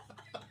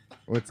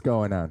 What's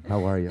going on?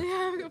 How are you?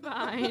 I'm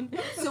fine.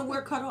 So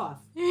we're cut off.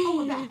 Oh,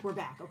 we're back. We're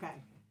back. Okay.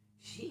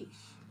 Sheesh.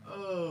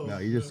 Oh, No,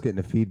 you're just getting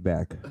the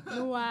feedback.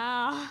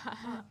 Wow.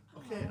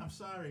 okay. I'm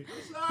sorry.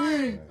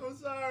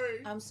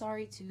 I'm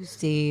sorry too,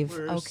 Steve.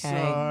 We're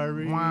okay.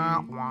 sorry.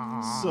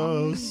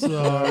 So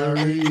sorry.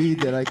 Sorry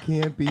that I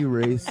can't be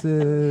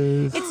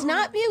racist. It's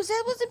not you.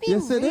 That wasn't me.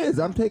 Yes, it is.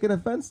 I'm taking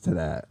offense to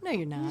that. No,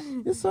 you're not.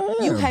 Yes, I am.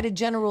 You had a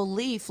General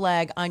Lee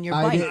flag on your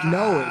I bike. didn't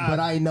know it, but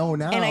I know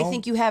now. And I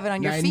think you have it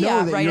on your And I know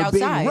Fiat that right you're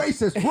outside. being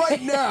racist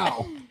right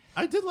now.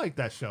 I did like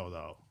that show,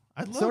 though.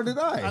 So did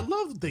I. I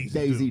love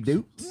Daisy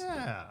Dukes.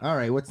 Yeah. All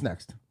right, what's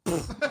next?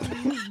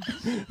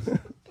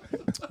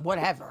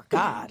 Whatever.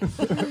 God.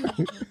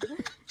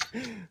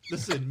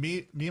 Listen,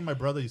 me and my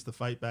brother used to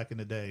fight back in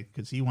the day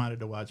because he wanted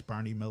to watch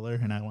Barney Miller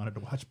and I wanted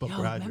to watch Buck Yo,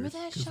 remember Rogers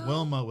that because show?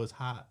 Wilma was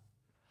hot.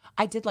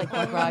 I did like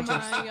Buck Oh Rogers.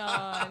 my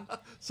god.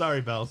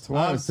 Sorry, Belle.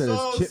 Tawana I'm said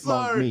so it's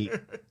chipmunk sorry. meat.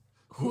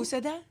 Who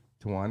said that?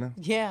 Tawana?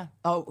 Yeah.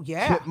 Oh,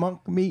 yeah.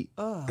 Chipmunk meat?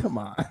 Come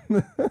on.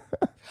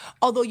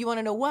 Although you want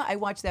to know what? I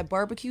watched that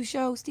barbecue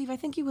show, Steve. I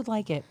think you would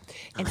like it.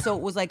 And so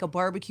it was like a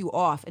barbecue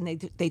off, and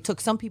they took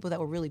some people that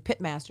were really pit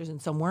masters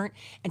and some weren't.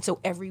 And so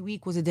every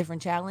week was a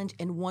different challenge.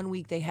 And one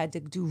week they had to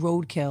do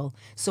roadkill.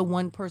 So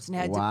one person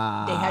had to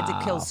they had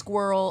to kill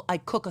squirrel. I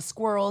cook a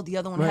squirrel. The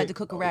other one had to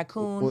cook a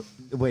raccoon.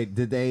 Wait,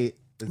 did they?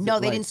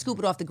 No, they didn't scoop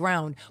it off the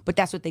ground, but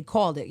that's what they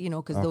called it,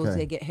 because those Okay.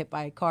 they get hit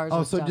by cars. Oh,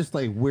 and so stuff. just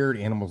like weird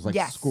animals like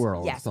yes,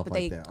 squirrel yes, and stuff but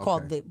like they that.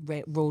 called Okay. it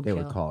roadkill. They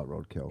would call it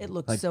roadkill. It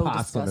looked like so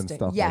possum disgusting. and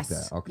stuff yes,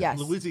 like that. Okay. yes.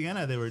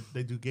 Louisiana,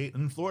 they do gate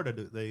in Florida.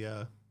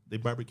 They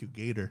barbecue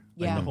gator,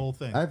 like Yeah. the whole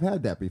thing. I've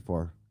had that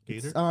before.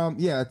 Gator? It's,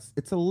 yeah,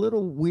 it's a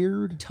little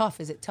weird.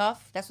 Tough. Is it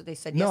tough? That's what they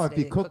said No, yesterday. if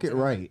you They cook cooked it on.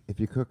 right. If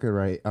you cook it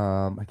right.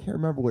 I can't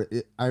remember what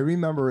I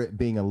remember it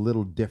being a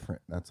little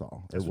different. That's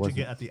all. That's it what you wasn't.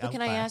 get at the But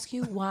Outback. can I ask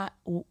you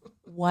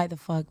why the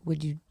fuck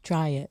would you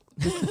try it?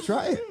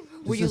 Try it.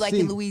 Were you to like see.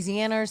 in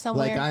Louisiana or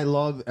somewhere? Like I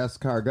love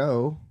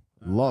escargot.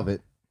 Love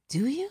it.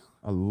 Do you?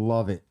 I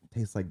love it.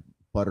 Tastes like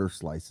butter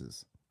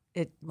slices.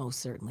 It most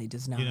certainly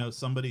does not. You know,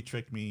 somebody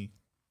tricked me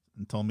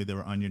and told me they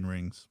were onion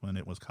rings when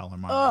it was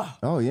calamari. Ugh,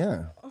 Oh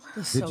yeah.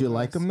 that's Did so you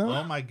like gross. them though?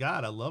 Oh my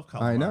god, I love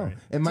calamari. I know.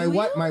 And my Do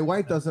wife, you? my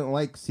wife doesn't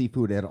like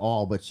seafood at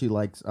all, but she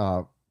likes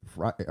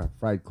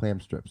fried clam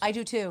strips. I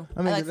do too.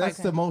 I mean, like fried that's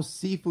the crab.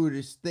 most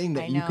seafoodish thing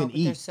that I you know, can but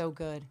they're eat. so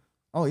good.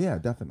 Oh yeah,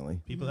 definitely.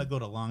 People that go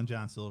to Long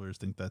John Silver's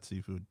think that's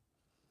seafood.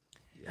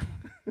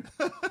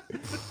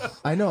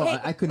 I know. Hey.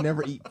 I could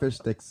never eat fish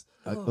sticks.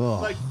 Ugh,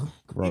 Like,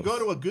 gross. you go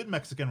to a good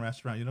Mexican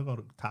restaurant, you don't go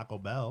to Taco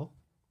Bell,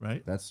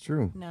 right? That's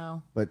true.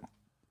 No, But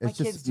my it's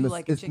kids just do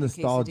like a it's chicken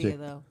nostalgic. quesadilla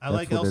though. I That's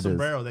like what El it is.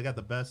 Sombrero. They got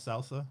the best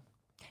salsa.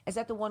 Is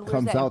that the one? Where's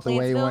Comes that, in out the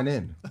way it Plantsville? went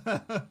in.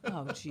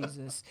 Oh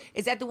Jesus!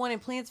 Is that the one in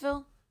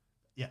Plantsville?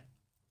 Yeah.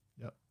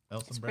 Yep. El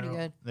pretty Sombrero.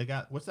 good. They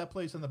got what's that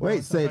place in the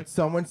Wait,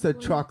 someone said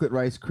chocolate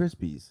rice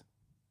krispies.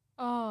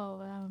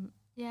 Oh,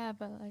 yeah,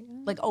 but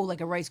like.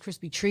 Like a Rice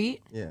Krispie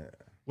treat? Yeah.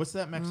 What's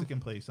that Mexican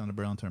place on the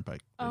Berlin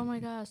Turnpike? Oh my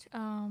gosh.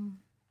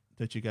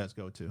 That you guys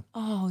go to?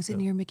 Oh, is it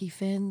near Mickey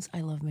Finn's? I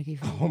love Mickey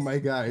Finn's. Oh my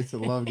god, I used to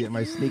love getting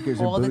my sneakers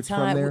and all the boots from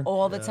time, there.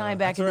 all the time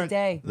back That's in the right.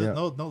 day. Yeah.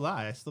 No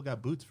lie. I still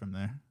got boots from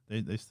there.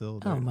 They still.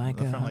 Oh, my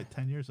they're from God. like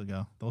 10 years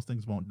ago. Those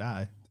things won't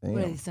die. Damn.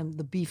 What is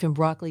the beef and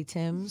broccoli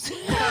Tims?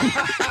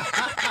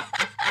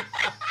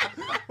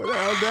 Where the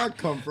hell did that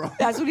come from?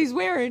 That's what he's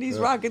wearing. He's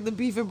rocking the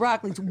beef and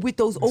broccoli with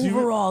those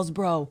overalls,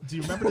 bro. Do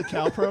you remember the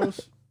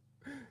Calpros?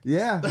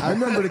 Yeah, I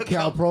remember the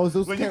Calpros.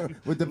 Those When came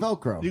with the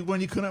Velcro.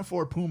 When you couldn't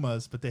afford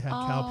Pumas, but they had Oh,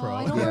 I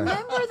Calpro. don't Yeah.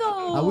 remember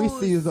those. We used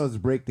to use those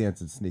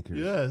breakdancing sneakers.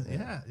 Yeah.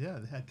 They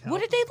had Calpro.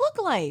 What did they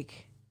look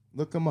like?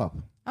 Look them up.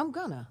 I'm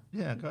gonna.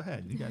 Yeah, go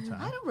ahead. You got I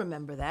time. don't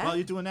remember that. While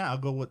you're doing that, I'll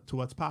go to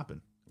what's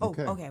popping.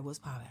 Okay. Okay, what's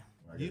poppin'?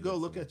 You go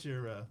look at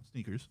your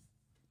sneakers.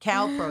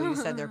 Calpro, you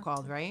said they're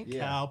called, right?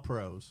 Yeah.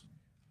 Calpros.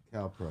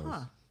 Calpros.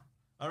 Huh.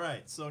 All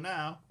right, so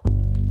now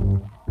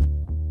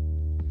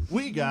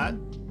we got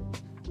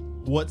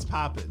what's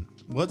popping.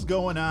 What's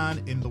going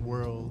on in the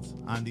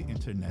world on the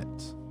internet,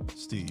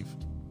 Steve?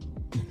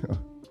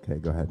 Okay,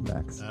 go ahead,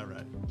 Max. All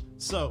right.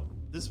 So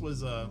this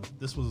was I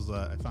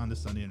found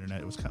this on the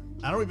internet. It was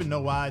I don't even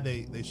know why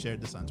they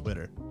shared this on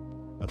Twitter.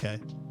 Okay,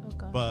 Oh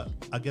gosh. but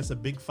I guess a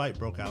big fight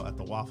broke out at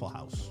the Waffle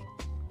House.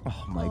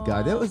 Oh my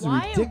god, that was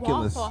Why a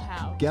ridiculous. Waffle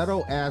House?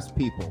 Ghetto ass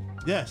people.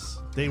 Yes,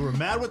 they were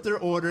mad with their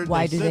order.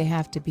 Why do said- they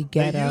have to be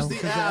They ghetto? used the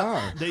Because they app.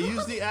 are. They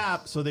used the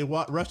app, so they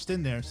rushed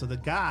in there. So the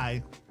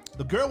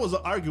girl was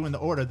arguing the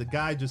order. The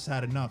guy just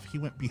had enough. He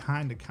went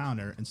behind the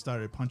counter and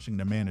started punching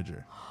the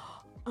manager.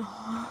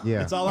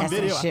 Yeah. It's all on That's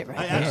some video. shit right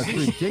I there. That's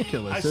actually,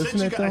 ridiculous, I sent isn't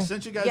you it, guys, I though?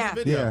 sent you guys Yeah.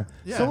 the video.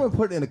 Yeah. Someone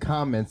put in the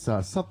comments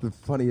something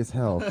funny as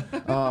hell.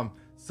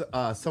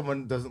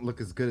 Someone doesn't look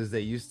as good as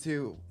they used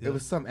to. It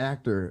was some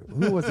actor.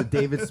 Who was it?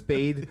 David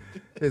Spade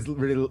has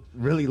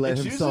really let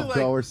It's himself usually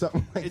go like- or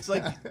something like It's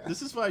that. like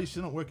this is why you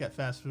shouldn't work at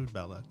fast food,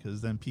 Bella, because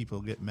then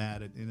people get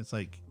mad and it's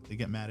like they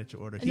get mad at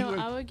your order. He No, worked-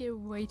 I would get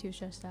way too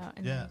stressed out.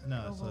 And Yeah,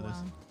 no, that's what it is.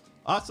 overwhelmed.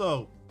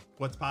 Also,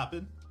 what's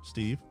popping,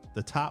 Steve?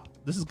 The top.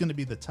 This is going to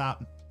be the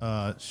top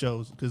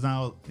shows because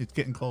now it's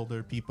getting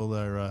colder. People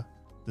are.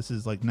 This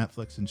is like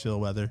Netflix and chill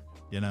weather.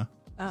 You know.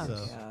 Oh,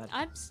 So- God.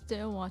 I'm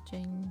still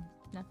watching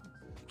Netflix.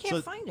 Can't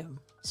So- find them.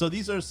 So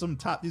these are some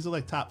top. These are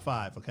like top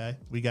 5. Okay,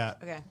 we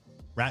got Okay.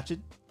 Ratchet.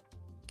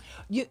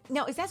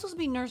 Now, is that supposed to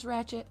be Nurse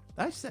Ratchet?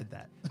 I said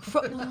that.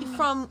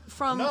 From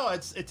No,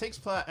 it takes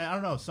place. I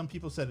don't know. Some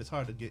people said it's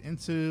hard to get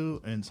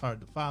into and it's hard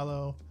to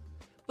follow.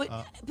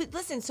 But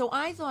listen, so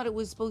I thought it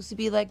was supposed to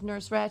be like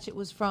Nurse Ratchet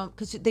was from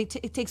because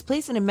it takes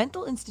place in a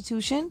mental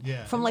institution.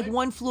 Yeah, From it like might-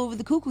 One Flew Over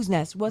the Cuckoo's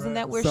Nest. Wasn't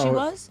Right. that where So, she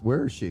was?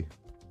 Where is she?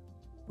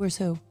 Where's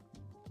who?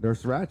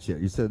 Nurse Ratchet.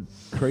 You said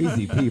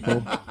crazy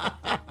people.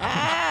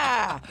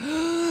 Ah,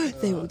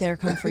 they're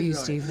coming for you,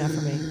 Steve, not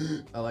for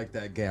me. I like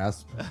that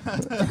gasp.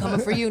 Coming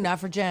for you, not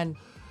for Jen.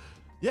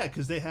 Yeah,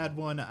 because they had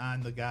one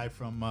on the guy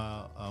from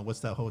what's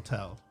that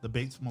hotel? The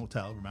Bates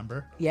Motel.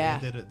 Remember? Yeah.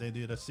 They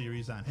did a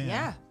series on him.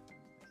 Yeah.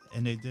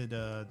 And they did.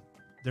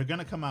 They're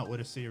gonna come out with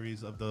a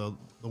series of the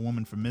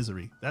woman from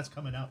Misery. That's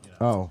coming out. You know.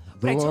 Oh,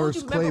 But I told Dolores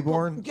you, remember,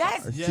 Claiborne.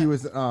 yes. She Yeah.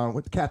 was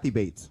with Kathy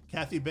Bates.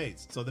 Kathy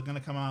Bates. So they're gonna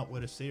come out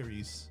with a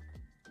series,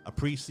 a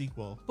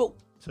pre-sequel But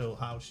to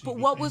how she. but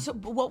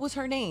what was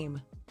her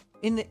name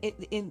in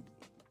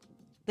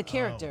the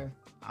character?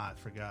 I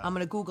forgot. I'm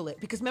gonna Google it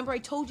because remember I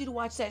told you to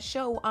watch that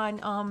show on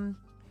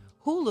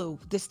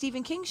Hulu, the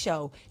Stephen King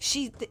show.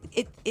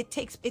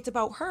 It's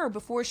about her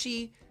before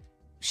she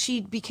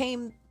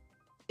became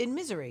in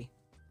Misery.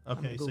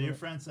 Okay, so Google your it.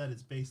 friend said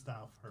it's based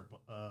off her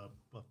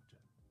book, Jen.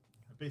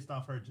 Based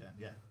off her, Jen.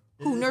 Yeah.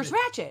 It Who, is Nurse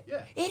based- Ratchet?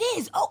 Yeah. It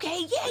is. Okay,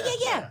 yeah.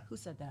 yeah. Who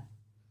said that?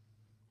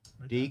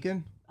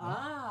 Deacon.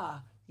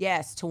 Ah.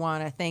 Yes,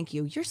 Tawana, thank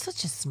you. You're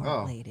such a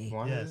smart Oh, lady.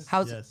 Juan Yes. is?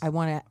 How's yes. I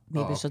want to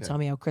maybe Oh, she'll okay. tell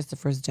me how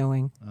Christopher's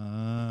doing.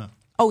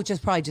 Oh, it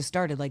just probably just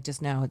started like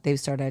just now. They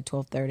started at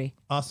 12:30.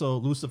 Also,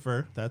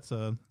 Lucifer. That's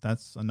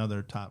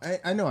another top.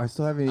 I know. I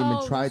still haven't even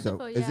Oh, tried though.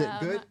 Lucifer, Is it yeah.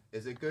 good?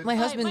 Is it good? My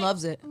husband my-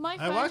 loves it. My I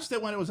friend, watched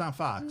it when it was on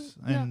Fox,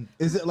 and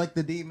Is it like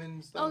the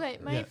demon stuff? Okay,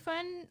 my Yeah.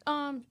 friend,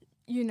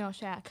 you know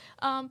Shaq.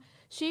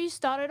 She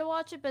started to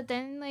watch it, but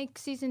then like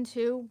season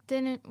 2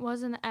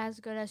 wasn't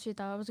as good as she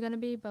thought it was gonna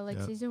be. But like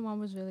Yep. season 1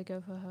 was really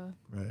good for her.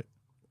 right.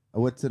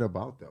 What's it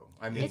about though?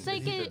 I mean, It's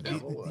like he's it- the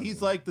devil. He's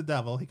like the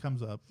devil. He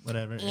comes up,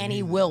 whatever. and Annie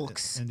he's-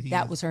 Wilkes. and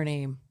That was her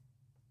name.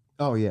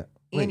 Oh yeah.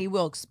 Wait, Annie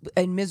Wilkes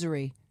in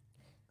Misery.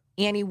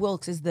 Annie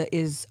Wilkes is The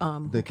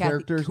who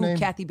character's who name?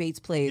 Kathy Bates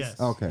plays. Yes.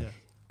 Okay. yeah.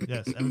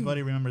 Yes.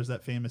 Everybody remembers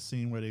that famous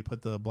scene where they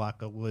put the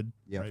block of wood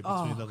Yep. right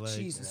between the Oh, legs.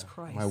 Jesus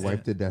Christ. My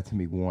wife did that to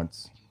me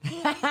once.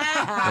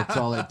 That's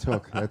all it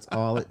took. That's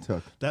all it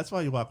took. That's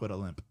why you walk with a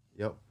limp.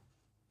 Yep.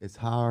 It's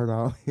hard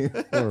out here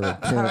for a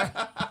pimp.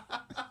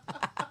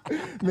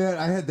 Man,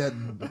 I had that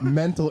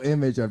mental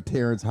image of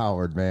Terrence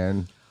Howard,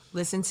 man.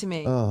 Listen to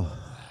me. Oh,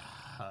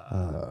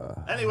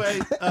 Anyway,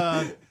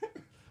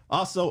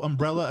 also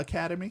Umbrella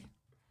Academy.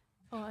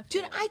 Oh, I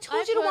Dude, forgot. I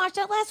told you to put- watch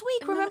that last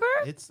week, remember?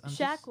 I'm Shaq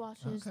just-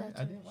 watches okay, that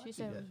I too. didn't watch She it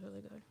said it yet. was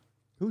really good.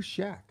 who's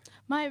Shaq?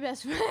 My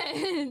best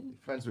friend.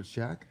 Friends with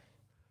Shaq?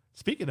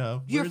 Speaking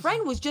of, Your where's-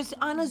 friend was just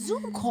on a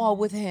Zoom call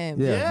with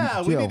him. Yeah.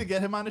 Yeah, we Jill. need to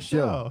get him on the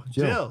show.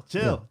 Jill.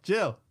 Jill.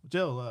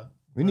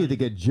 We need to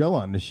get Jill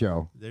on the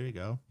show. There you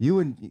go.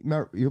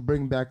 You'll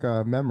bring back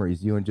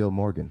memories. You and Jill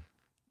Morgan.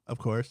 Of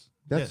course.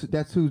 That's Yeah,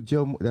 that's who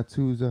Jill. That's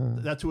who's.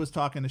 that's who was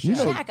talking to Shaq. You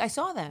know- Shaq, I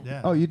saw that.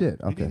 Yeah. Oh, you did.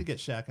 We need to Okay. get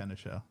Shaq on the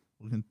show.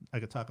 I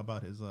could talk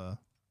about his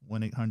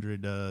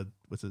 1-800.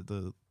 What's it?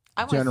 The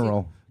I wanna see-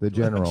 General. The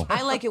general.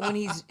 I like it when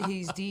he's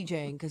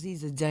DJing because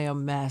he's a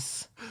damn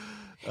mess.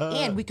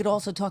 And we could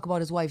also talk about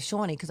his wife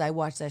Shawnee because I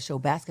watched that show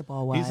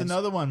Basketball Wives. he's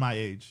another one my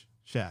age.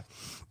 Shaq.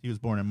 He was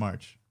born in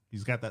March.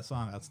 He's got that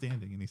song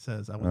Outstanding, and he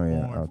says, "I was Oh,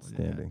 yeah, born."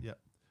 Outstanding. Yeah. Yep.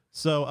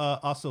 So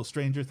also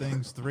Stranger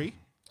Things 3.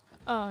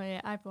 Oh yeah,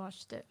 I've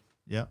watched it.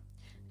 Yep.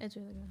 It's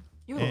really good.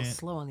 You're a little and-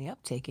 slow on the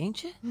uptake,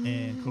 ain't you?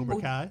 And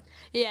Cobra Kai.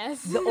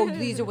 Yes.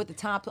 These are what the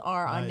top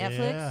are on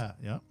Netflix. Yeah.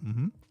 Yep.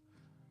 Mm-hmm.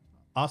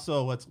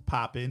 Also, what's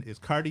popping is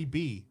Cardi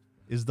B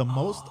is the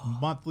most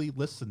monthly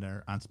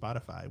listener on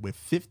Spotify with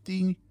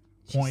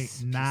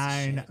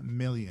 50.9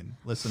 million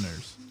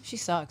listeners. She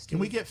sucks. Can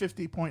Dude. we get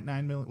 50.9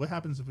 million? What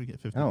happens if we get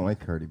 50? I don't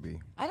like Cardi B.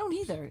 I don't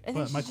either. I think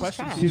But she's my just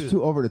question trash. to you- She's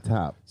too over the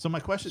top. So my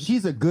question,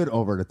 She's a good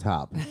over the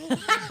top.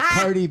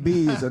 Cardi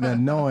B is an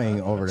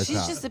annoying over the She's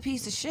top. just a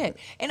piece of shit.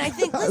 And I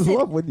think, I listen,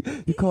 love when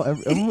you call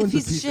everyone's a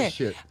piece of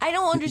shit. I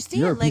don't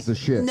understand. You're a like, piece of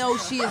shit. No,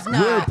 she is You're a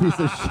not. piece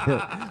of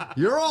shit.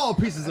 You're all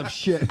pieces of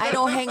shit. I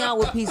don't hang out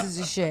with pieces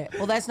of shit.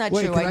 Well, that's not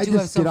Wait, true. can I I do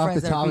have just some get off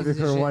friends the that are topic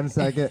pieces of for shit. 1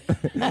 second?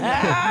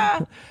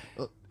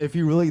 If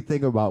you really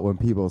think about when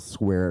people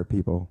swear at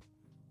people,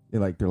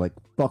 they're like,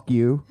 fuck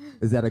you,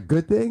 is that a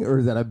good thing or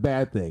is that a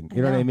bad thing?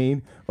 You know what I know.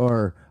 mean?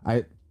 Or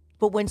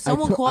But when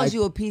someone to- calls I-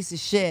 you a piece of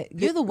shit,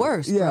 you're the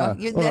worst, Yeah.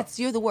 bro. You're, Or-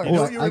 you're the worst. You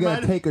know or what you I gotta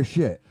reminded- take a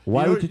shit.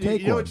 Why would you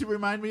take You know one? what you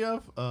remind me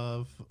of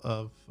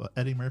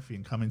Eddie Murphy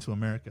in Coming to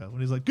America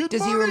when he's like, "Good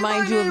Does he morning,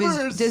 remind my you of neighbors.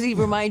 his? Does he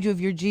remind you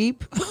of your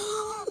Jeep?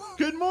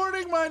 Good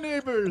morning, my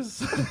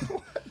neighbors.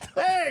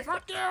 Hey,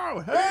 fuck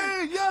you.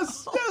 Hey,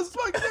 yes,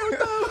 fuck you.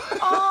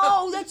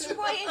 Oh, that's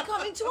right. And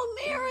Coming to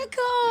America.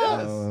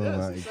 Oh, yes,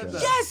 my he said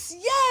God. that.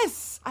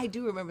 Yes. I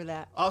do remember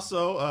that.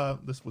 Also,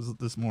 this was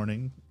this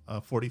morning.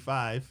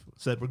 45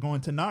 said we're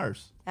going to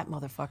NARS. That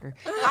motherfucker.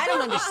 I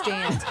don't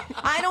understand.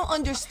 I don't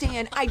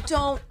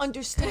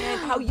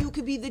understand how you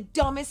could be the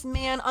dumbest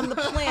man on the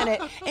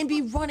planet and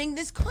be running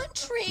this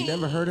country. You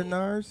never heard of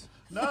NARS?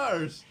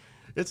 NARS.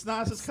 It's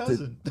Nas's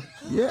cousin.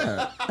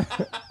 Yeah.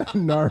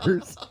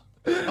 NARS.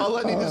 All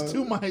I need is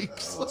 2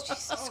 mics.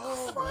 Jesus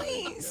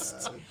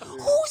Christ.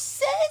 Who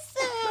says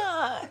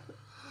that?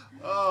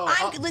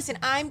 Listen,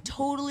 I'm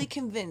totally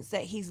convinced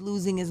that he's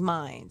losing his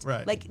mind.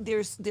 Right. Like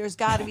there's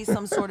got to be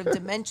some sort of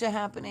dementia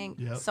happening.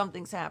 Yep.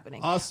 Something's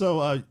happening.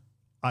 Also,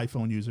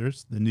 iPhone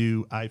users, the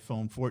new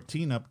iPhone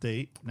 14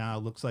 update now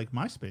looks like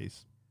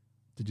MySpace.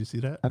 Did you see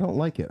that? I don't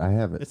like it. I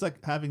have it. It's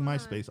like having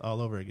MySpace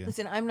all over again.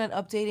 Listen, I'm not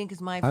updating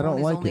because my I phone don't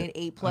is like only it. an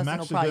 8 plus, I'm and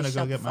it'll actually probably gonna go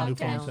shut get the my new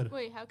fuck phone down. set.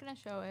 Wait, how can I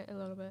show it a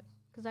little bit?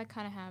 Because I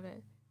kind of have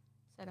it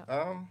set up.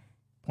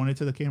 Point it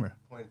to the camera.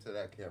 Point to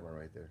that camera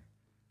right there.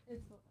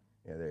 It's,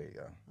 Yeah, there you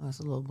go. Oh, it's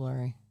a little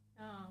blurry.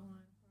 oh,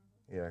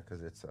 Yeah,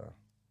 because it's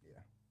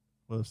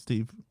Well,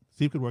 Steve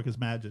could work his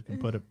magic and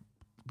put a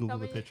Google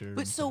the me. picture.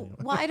 But and so put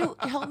it- why do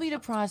help me to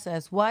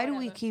process? Why do we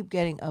Whatever. keep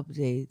getting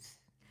updates?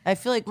 I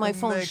feel like my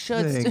phone Make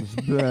shuts. things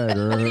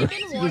better.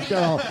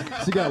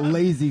 she got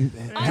lazy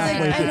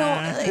halfway I through.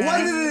 don't. Like,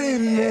 Why did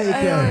it make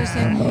I don't it?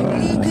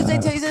 understand. Because I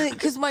tell you something.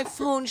 Because my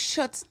phone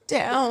shuts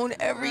down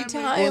every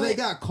time. Well, they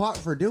got caught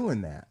for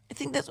doing that. I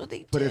think that's what they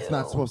do. But it's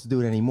not supposed to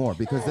do it anymore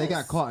because they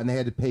got caught and they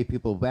had to pay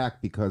people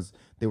back because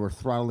they were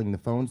throttling the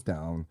phones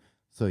down.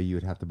 So you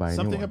would have to buy a new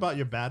Something one. about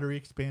your battery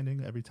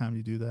expanding every time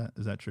you do that.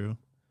 Is that true?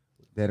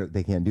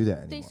 They can't do that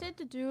anymore. They said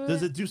to do it.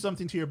 Does it do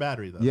something to your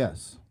battery though?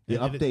 Yes,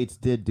 the And did updates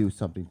did do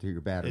something to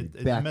your battery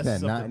It back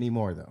messes then. up Not the-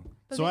 anymore though.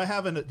 So I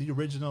have the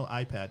original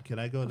iPad. Can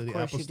I go to the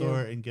course Apple you do. Store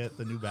and get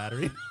the new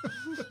battery?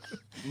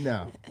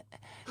 No,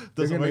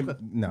 Doesn't They're work.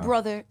 gonna- no.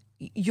 Brother,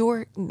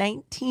 your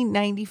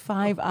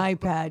 1995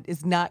 iPad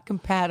is not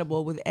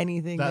compatible with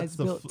anything that's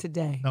the built f-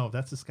 today. No,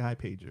 that's the Sky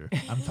Pager.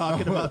 I'm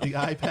talking about the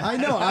iPad. I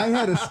know. I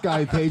had a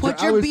Sky pager.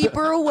 Put I your was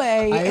beeper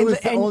away. I was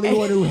the only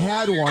one who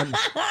had one.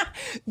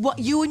 What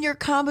you and your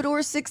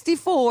Commodore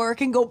 64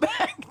 can go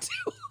back to.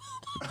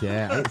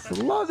 Yeah, I used to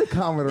love the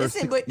Commodore.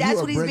 Listen, 60. but that's You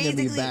are what he's bringing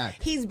me basically.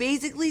 back. He's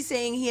basically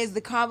saying he has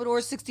the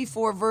Commodore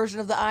 64 version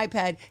of the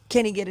iPad.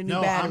 Can he get a new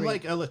No, battery? I'm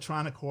like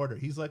electronic hoarder.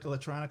 He's like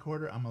electronic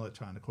hoarder. I'm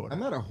electronic hoarder. I'm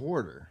not a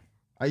hoarder.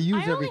 I use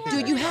I only everything. have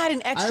Dude, you had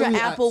an extra I-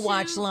 Apple Two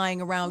Watch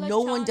lying around.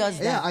 No one does electronic.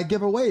 that. Yeah, I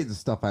give away the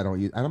stuff I don't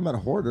use. I'm not a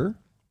hoarder.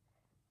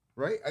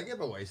 Right? I give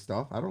away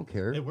stuff. I don't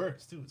care. It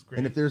works too. It's great.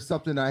 And if there's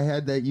something I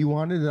had that you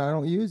wanted and I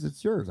don't use,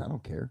 it's yours. I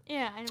don't care.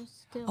 Yeah, I'm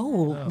still.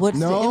 Oh, what's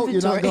the No, inventory?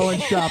 you're not going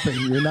shopping.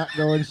 You're not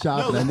going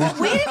shopping. I need-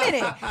 Wait a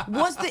minute.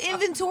 What's the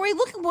inventory?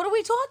 Look, what are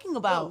we talking oh,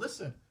 about?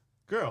 listen,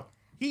 girl,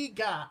 he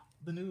got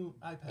the new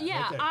iPad.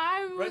 Yeah, right there.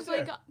 I Right was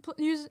like, there.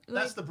 use.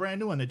 That's Like, the brand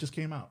new one that just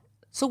came out.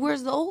 So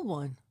where's the old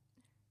one?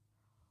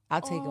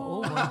 I'll take an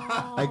old one.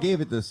 I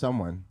gave it to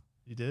someone.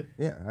 You did?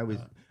 Yeah,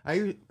 I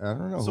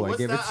don't know So who I what's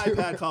gave it that to.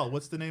 iPad called?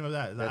 What's the name of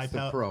that? That's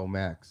iPad the Pro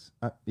Max.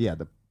 Yeah,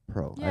 the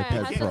Pro. Yeah, it iPad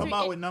has Can't the Pro. come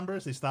out with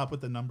numbers. They stop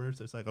with the numbers.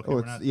 It's like, okay, Oh, we're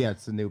it's not.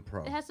 it's the new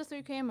Pro. It has the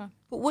 3 camera.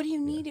 But what do you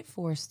need it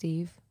for,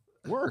 Steve?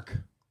 Work.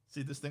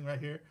 See this thing right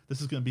here? This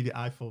is going to be the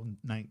iPhone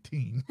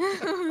 19.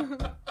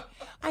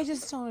 I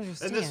just don't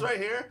understand. And this right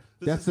here?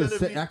 That's is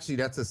gonna be, actually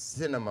that's a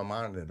cinema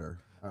monitor.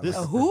 This-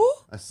 A who?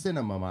 A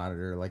cinema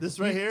monitor, like this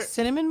right here.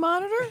 Cinnamon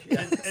monitor?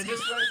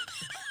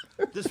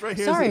 And this right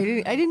here.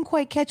 Sorry, I didn't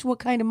quite catch what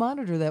kind of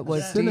monitor that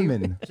was. Yeah. Steve.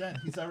 cinnamon. Jen,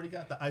 he's already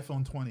got the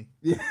iPhone 20.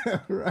 Yeah,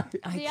 right.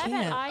 I The iPad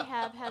can't. I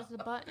have has the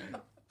button.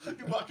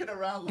 You're walking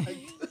around like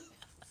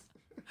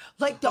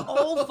Like the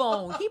old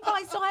phone. He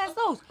probably still has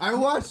those. I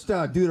watched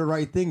Do the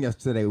Right Thing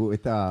yesterday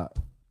with what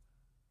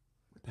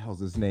the hell's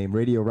his name?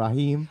 Radio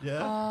Raheem.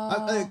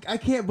 yeah. I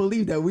can't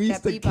believe that we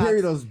used That to beatbox.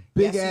 carry those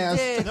big Yes, you ass.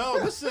 did. No,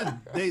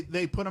 listen.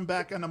 They put them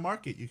back on the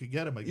market. You could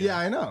get them again. Yeah,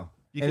 I know.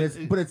 You And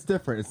can- but it's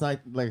different. It's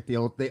like the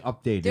old. They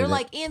updated. They're it.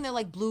 like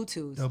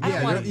Bluetooth. No, I don't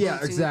yeah, want yeah,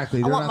 Bluetooth. exactly.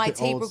 I They're want not my the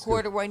tape old school.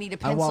 recorder where I need a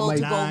I want pencil my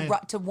to nine- go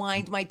to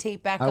wind my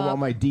tape back I up. want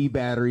my D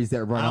batteries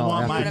that run I out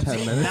want my after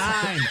 10 minutes.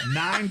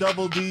 nine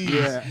double D's.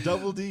 Yeah.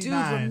 Double D Dude,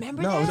 nine.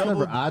 remember No, it's that?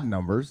 never Double- odd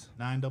numbers.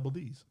 9 double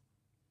D's.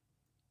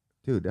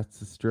 Dude,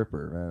 that's a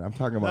stripper, man. I'm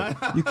talking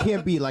about. You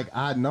can't be like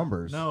odd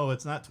numbers. No,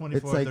 it's not 24,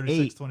 It's like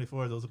 36, 8.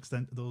 24. Those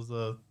don't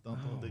Oh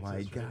my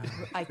exist, right? god.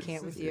 I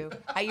can't with you.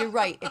 You're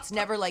right. It's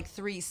never like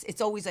 3.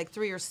 It's always like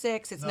 3 or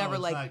 6. It's No, never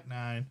it's like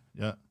 9.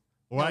 Yeah.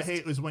 What No, I it's-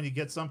 hate is when you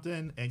get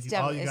something and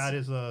Seven- all you got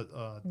it's is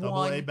double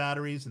one. A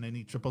batteries and they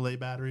need triple A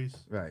batteries.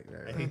 Right,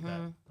 I right. hate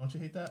that. Don't you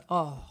hate that?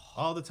 oh.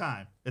 All the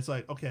time. It's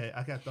like, okay,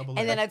 I got double A.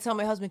 And then I tell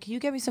my husband, "Can you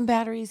get me some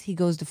batteries?" He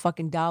goes to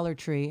fucking Dollar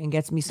Tree and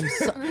gets me some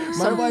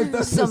My wife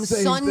does the some same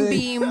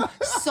thing.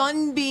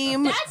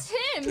 Sunbeam. That's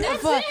him.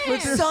 That's Fuck, him.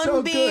 so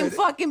Sunbeam good.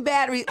 fucking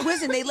batteries.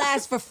 Listen, they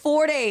last for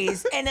 4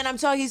 days, and then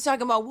he's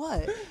talking about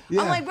what?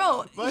 Yeah. I'm like,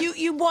 bro, What?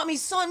 you bought me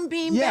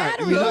Sunbeam Yeah,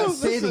 batteries. you're not No,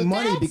 saving listen,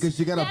 money that's- because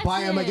you gotta that's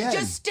buy them it. again.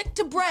 Just stick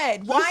to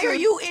bread. Why are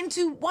Listen.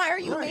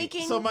 you Right.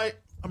 making? So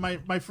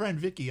my friend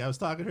Vicky, I was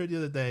talking to her the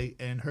other day,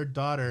 and her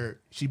daughter,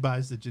 she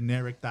buys the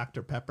generic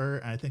Dr. Pepper,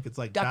 and I think it's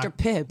like Dr.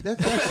 Pibb.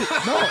 That's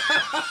actually, no,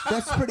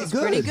 that's pretty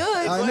good. pretty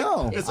good. I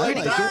know. It's I like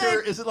pretty like good.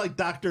 Doctor. Is it like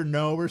Doctor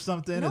No or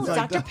something? No, it's it's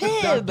like Dr. Dr.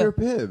 Pibb. Dr.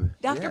 Pibb.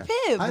 Dr. Yeah.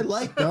 Pibb. I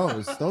like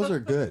those. Those are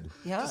good.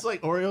 Yeah. Just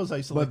like Oreos, I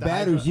used to But like the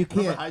batteries, you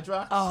Remember can't-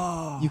 Hydrox?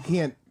 Oh. You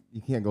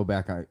can't go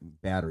back on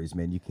batteries,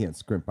 man. You can't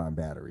scrimp on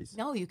batteries.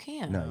 No, you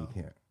can't. No, you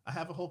can't. I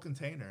have a whole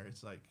container.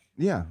 It's like,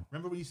 Yeah.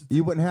 remember we used to.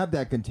 You wouldn't have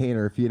that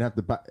container if you'd have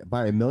to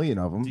buy a million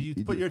of them. Do you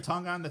put your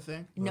tongue on the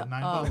thing? The No.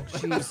 9 Oh,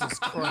 volt? Jesus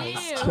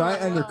Christ. Ew. Try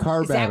it on your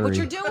car Is that battery. what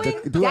you're doing? Do it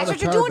on That's a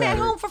what you're car doing at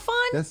battery. home for fun?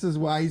 This is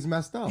why he's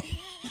messed up.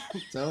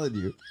 I'm telling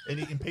you. And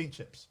eating paint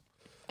chips.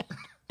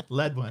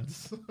 Lead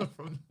ones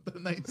from the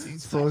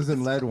 1970s.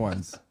 Frozen lead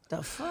ones.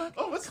 The fuck?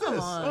 Oh, what's Come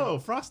this? on. Oh,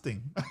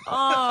 frosting.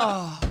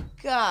 Oh,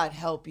 God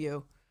help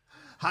you.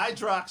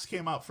 Hydrox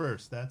came out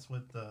first. That's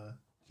what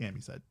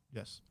Cammy said.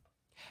 Yes.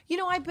 You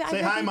know, I Say bet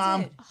hi, they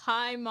Mom. did.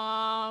 Hi,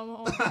 mom.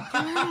 Oh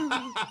my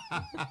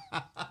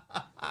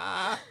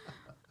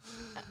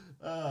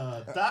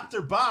God.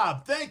 Dr.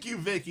 Bob. Thank you,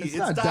 Vicky. It's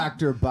not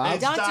Dr. Bob.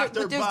 It's Doctor, Dr.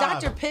 but there's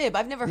Bob. Dr. Pibb.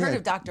 I've never heard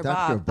of Dr.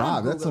 Bob. Dr. Bob.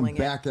 I'm That's some Googling it.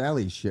 back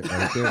alley shit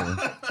right there.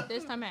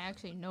 This time I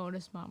actually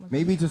noticed mom was.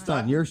 Maybe just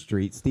on your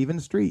street, Stephen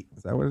Street.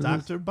 Is that what it is?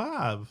 Dr.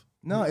 Bob.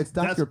 No, it's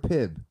That's- Dr.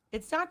 Pibb.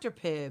 It's Dr.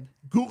 Pibb.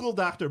 Google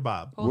Dr.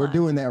 Bob. Hold We're on.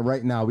 doing that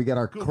right now. We got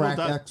our Google crack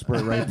doc-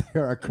 expert right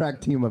there, our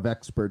crack team of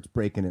experts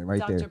breaking it right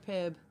Dr. there.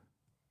 Pibb.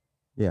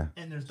 Yeah.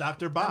 And there's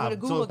Dr. I'm Bob. gonna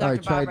Google All right,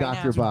 Dr. try Bob right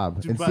Dr. now.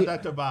 Bob. Do And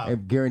Dr. Bob. I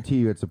guarantee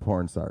you it's a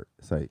porn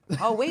site.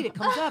 Oh, wait, it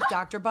comes up.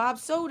 Dr. Bob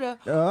Soda.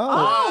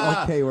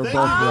 Oh, okay, we're thank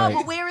both you. Oh, right.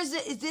 but where is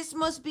it? This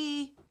must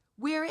be.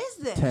 Where is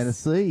this?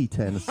 Tennessee.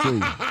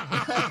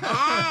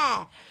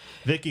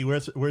 Vicky,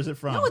 where's it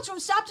from? No, it's from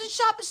Stop to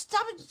Shop.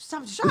 Stop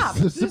to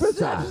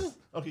Shop.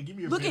 Okay, give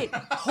me your Look at,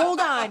 hold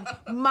on.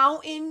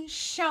 Mountain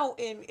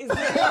Shoutin' is the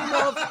name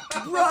of,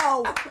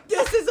 bro,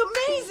 this is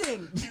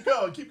amazing.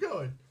 Keep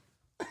going.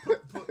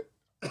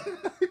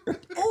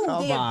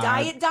 Oh, they have on.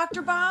 Diet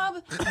Dr.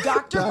 Bob,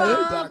 Dr.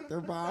 Bob,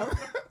 Dr. Bob.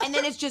 and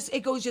then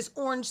it goes just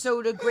orange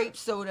soda, grape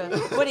soda,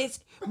 but it's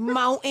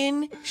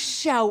Mountain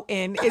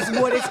Shoutin' is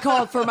what it's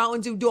called for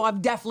Mountain Dew. Do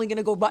I'm definitely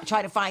gonna go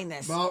try to find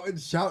this. Mountain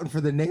shouting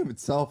for the name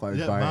itself. I would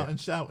Yeah, buy Mountain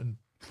it. Shouting.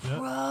 Yeah.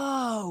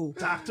 Bro.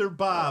 Dr.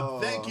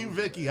 Bob. Thank you,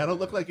 Vicky. I don't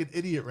look like an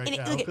idiot right And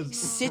now. look at 'Cause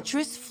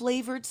citrus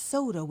flavored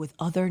soda with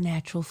other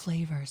natural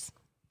flavors.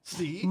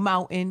 see?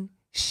 Mountain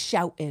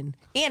Shoutin'.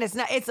 And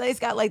it's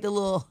got like the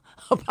little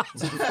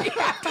apostrophe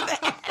after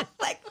that.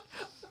 Like,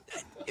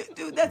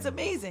 dude, that's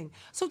amazing.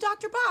 So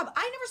Dr. Bob,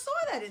 I never saw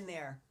that in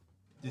there.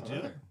 Did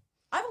you?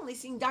 I've only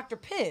seen Dr.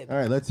 Pibb. All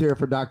right, let's hear it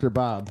for Dr.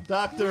 Bob.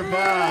 Dr.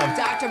 Bob.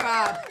 Dr.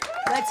 Bob,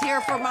 let's hear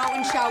it for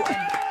Mountain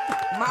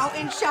Shoutin'.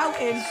 Mountain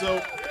Shoutin'.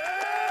 So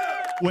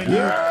when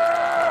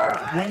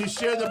you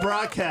share the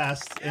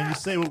broadcast and you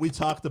say what we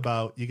talked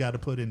about, you got to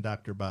put in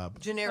Dr. Bob.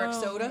 Generic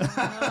soda.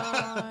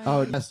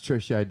 Oh, that's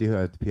Trisha. I do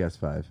have the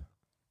PS5.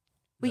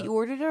 Wait, you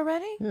ordered it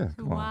already? Yeah,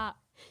 come on. Wow.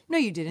 No,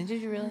 you didn't.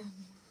 Did you really?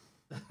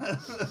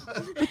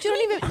 But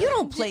you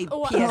don't play Oh,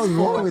 What's wrong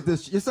PS4. with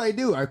this? Yes, I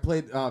do. I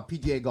played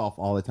PGA golf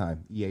all the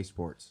time. EA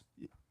Sports.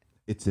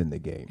 It's in the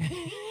game.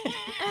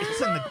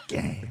 It's in the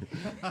game.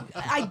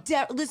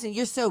 Listen,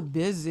 you're so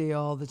busy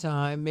all the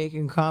time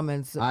making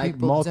comments that I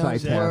people don't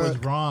multitask. Jen was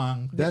work.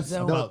 wrong. That's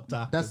about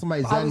Dr. that's my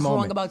I Zen was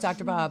moment. wrong about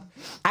Dr. Bob.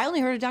 I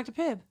only heard of Dr.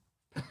 Pibb.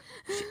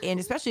 And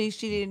especially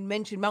she didn't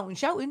mention Mountain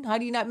Shoutin'. How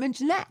do you not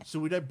mention that? So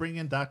we'd bring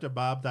in Dr.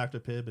 Bob, Dr.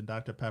 Pibb, and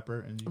Dr.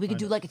 Pepper, and We could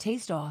do like a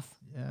taste off.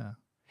 yeah,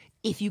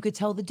 If you could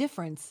tell the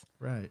difference.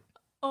 right.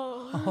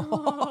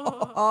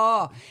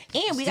 Oh,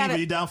 and we Steve, are gotta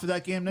you down for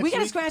that game next we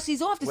gotta week? scratch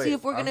these off to see Wait,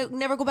 if we're gonna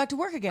never go back to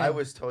work again.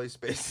 was totally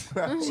spaced.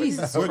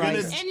 Jesus We're gonna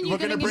Christ. And we're you're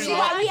gonna gonna bring give See me on,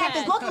 why we had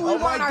this? Luckily, we Oh were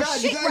my on our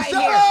God, you shit guys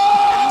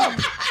right shut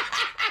here.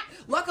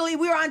 Luckily,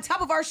 we were on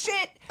top of our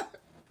shit.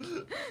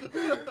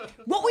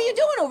 What were you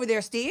doing over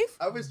there, Steve?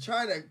 I was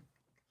trying to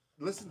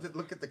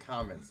look at the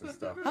comments and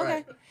stuff.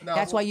 Okay,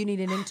 that's why you need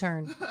an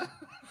intern.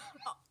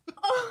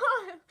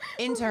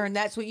 Intern,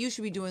 that's what you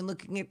should be doing,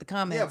 looking at the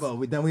comments. Yeah,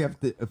 but then we have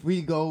to. If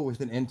we go with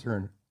an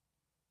intern,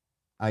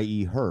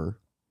 i.e., her,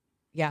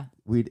 Yeah.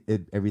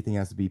 everything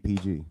has to be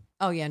PG.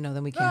 Oh yeah, no,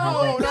 then we can't have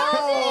that.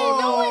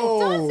 No,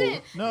 it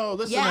doesn't. no,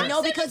 listen. Yeah, man.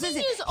 no, because 17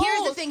 listen, years here's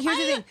the old. thing. Here's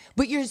the thing.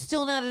 But you're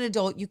still not an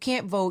adult. You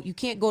can't vote. You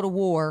can't go to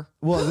war.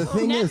 Well, the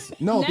thing is,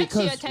 no, next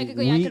year, because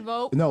technically, I could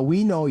vote. No,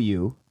 we know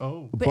you,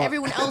 Oh, But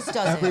everyone else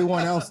doesn't.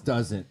 everyone else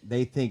doesn't.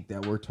 They think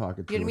that we're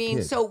talking to You know what I a mean?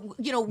 kid. So,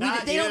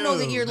 Not they don't know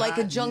that you, you're like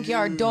a not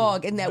junkyard you.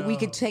 dog and that we No.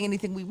 could say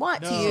anything we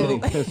want to No. you.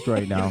 getting pissed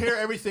right you now. hear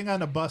everything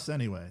on the bus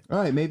anyway. All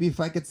right, maybe if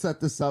I could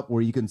set this up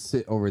where you can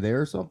sit over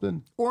there or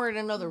something. Or in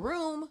another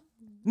room.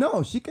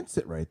 No, she can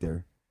sit right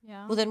there.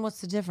 Yeah. Well, then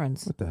what's the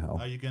difference? What the hell?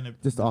 Are you gonna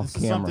Just off this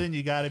is camera. something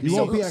you got to be? You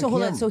won't be on So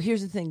hold on. camera. So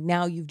here's the thing.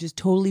 Now you've just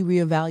totally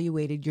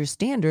reevaluated your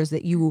standards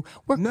that you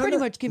were pretty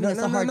much giving us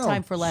a hard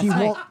time for last she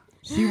night. Won't,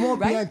 she won't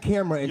be Right? on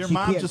camera and Your she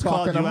mom can't just talk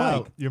called on you a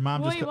out. mic. Your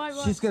mom just. Wait,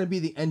 why? She's going to be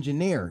the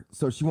engineer,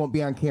 so she won't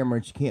be on camera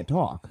and she can't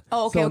talk.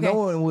 Oh, okay, so okay. no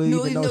one will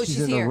even know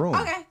she's in here. the room.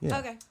 Okay, Yeah.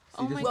 okay.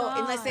 Oh my Well, God.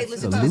 unless they It's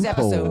listen a to this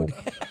loophole. episode.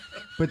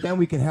 But then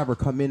we can have her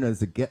come in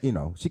as a get. You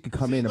know, she could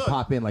come See, in and look,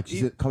 pop in like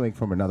she's it- coming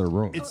from another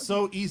room. It's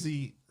so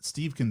easy.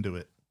 Steve can do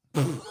it.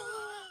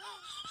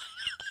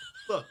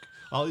 Look,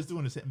 all he's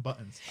doing is hitting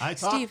buttons. I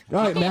talk. Steve. All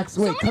right, Max.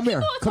 Wait, come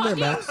here. Come here, talking.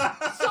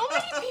 Max. So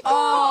many people.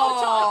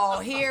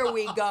 Oh, here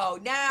we go.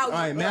 Now. All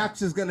right,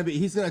 Max is gonna be.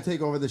 He's gonna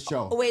take over the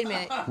show. Oh, wait a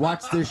minute.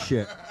 Watch this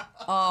shit.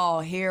 Oh,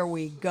 here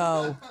we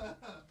go.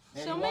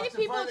 So many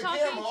people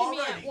talking to me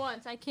at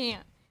once. I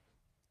can't.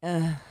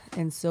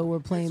 And so we're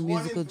playing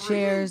musical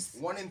chairs.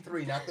 1 in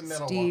 3, not the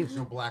middle Steve. one. 'cause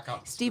you'll black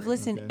out. the Steve, screen.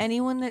 listen,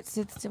 anyone that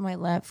sits to my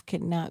left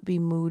cannot be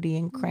moody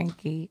and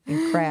cranky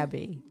and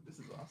crabby.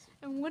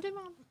 And what am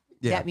I?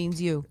 Yeah. That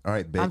means you. All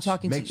right, bitch. I'm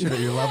talking Make to sure you.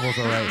 that your levels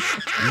are right.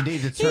 You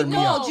need to turn me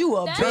called up. you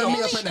a That bitch. Turn me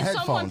only up in the if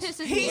someone headphones.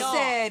 pisses He me off.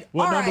 said,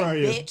 What all number right, are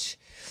you? bitch.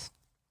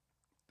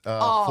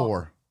 Oh.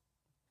 4.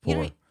 You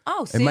know, 4.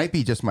 oh, It see? might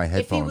be just my If he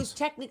headphones. was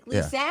technically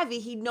Yeah. savvy,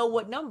 he'd know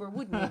what number,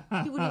 wouldn't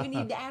he? He wouldn't even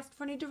need to ask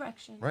for any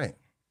direction. Right.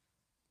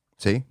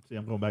 See? See,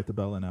 I'm going back to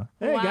Bella now.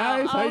 Hey Wow,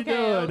 guys, how you okay,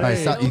 doing? okay. All right,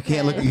 Hey. stop. You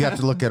can't look. Okay. You have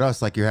to look at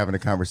us like you're having a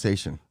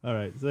conversation. All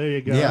right, so there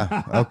you go.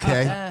 Yeah.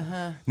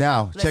 Okay.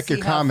 Now Let's check your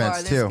see how comments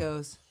far this too.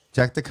 goes.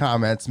 Check the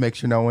comments. Make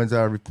sure no one's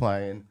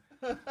replying.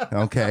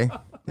 Okay.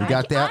 You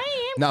got that? I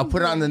am Now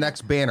put it on the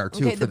next banner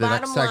too Okay, for the the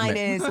next bottom line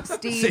segment. is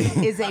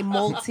Steve is a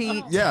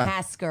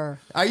multitasker.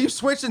 Are you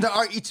switching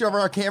to each of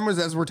our cameras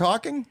as we're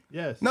talking?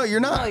 Yes. No, you're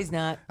not. No, he's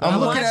not. I'm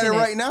looking at it watching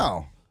right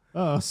now.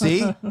 Oh.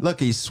 See?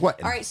 Look, he's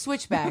sweating. All right,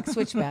 switch back.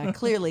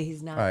 Clearly,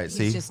 he's not. All right, he's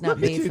see? just not Look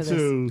at made you for this.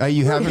 two. Are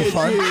you having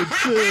fun? You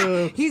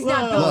two. He's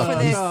not built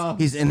for this.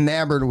 He's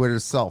enamored with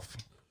himself.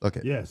 Look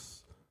at.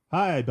 Yes.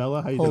 Hi,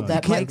 Bella. How you Hold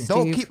doing? that mic,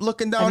 Don't Steve. keep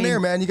looking down I mean- there,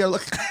 man. You gotta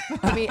look.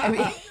 I mean,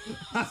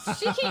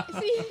 She can't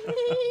see.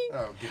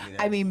 Oh, give me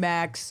that. I mean,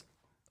 Max,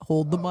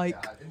 hold the mic.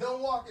 God. And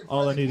don't walk in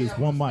All front I of need the is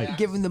camera, one mic. Max.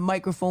 Give him the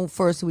microphone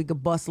first so we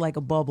could bust like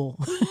a bubble.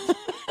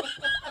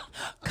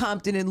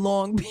 Compton and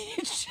Long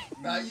Beach.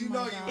 Now you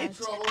know you're in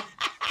trouble.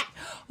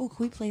 Oh, can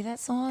we play that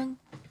song?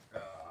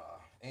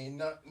 Ain't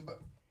nothing but.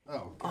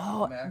 Oh, God,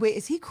 Oh, Max. wait,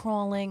 is he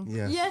crawling?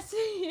 Yes. Yes. he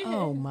is.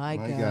 Oh my,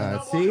 My God.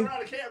 God. See?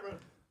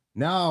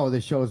 Now the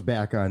show's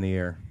back on the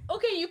air.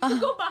 Okay, you could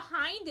go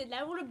behind it.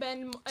 That would have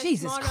been a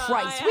Jesus smarter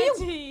Christ, will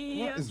you-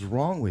 idea. What is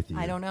wrong with you?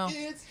 I don't know.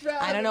 It's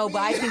I don't know,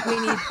 but I think we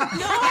need.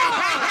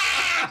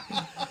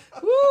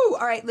 Woo!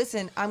 All right,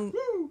 listen.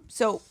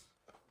 So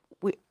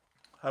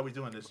How we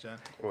doing this, Jen?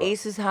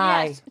 Aces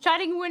high. Yes,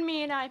 try to win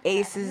me an iPad.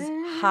 Aces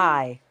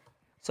high.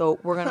 So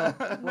we're gonna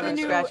The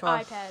new scratch 'em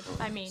off. iPad.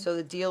 I mean, So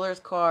the dealer's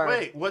card.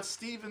 Wait, what's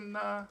Steve and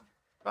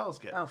Bella's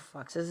get? Oh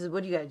fuck! So this is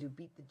what do you gotta do?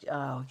 Beat the.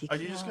 Oh, Are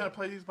you just gonna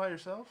play these by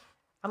yourself?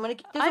 I'm gonna.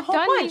 There's a I've whole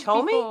done bunch, these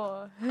homie.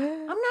 before.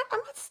 I'm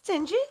not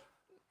stingy.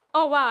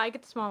 Oh wow, I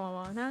get the smaller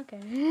one.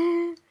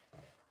 Okay.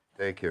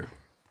 Thank you.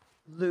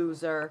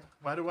 Loser.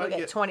 Why do I Look at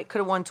get? 20. Could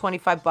have won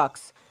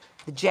 $25.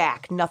 The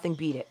Jack. Nothing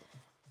beat it.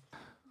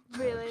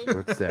 Really?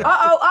 What's that?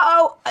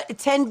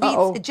 10 beats.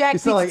 Uh-oh. Jack You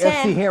beats sound like 10.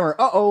 MC Hammer.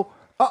 Uh-oh.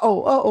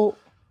 Uh-oh. Uh-oh.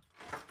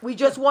 We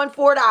just won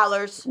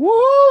 $4. Woo!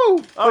 All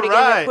Putting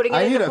right. it, putting it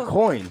I in need the a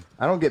coin.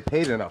 I don't get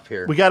paid enough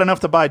here. We got enough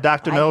to buy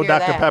Dr. I No, hear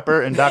Dr. that.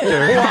 Pepper, and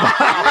Dr.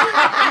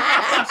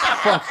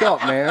 Fucked up,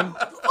 man.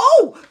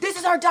 Oh, this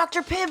is our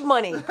Dr. Pibb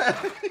money.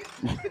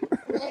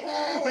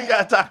 We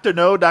got Dr.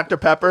 No, Dr.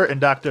 Pepper, and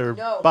Dr.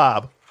 No.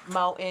 Bob.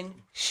 Mountain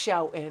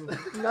shouting.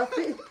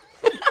 Nothing.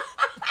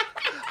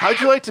 How'd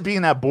you like to be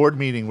in that board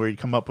meeting where you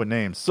come up with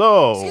names?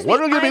 So, Excuse what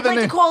me, are going to be I'd the like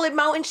to name? call it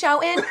Mountain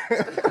Shouting.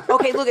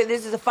 Okay, look at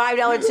this. Is a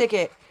 $5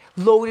 ticket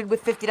loaded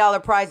with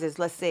 $50 prizes.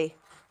 Let's see.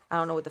 I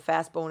don't know what the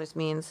fast bonus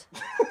means.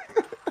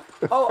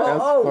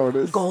 Oh.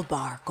 bonus. Gold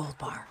bar.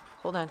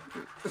 Hold on.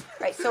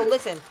 Right, so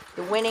listen.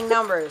 The winning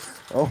numbers.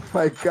 Oh,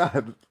 my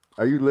God.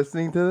 Are you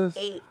listening to this?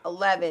 8,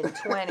 11,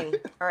 20.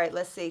 All right,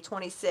 let's see.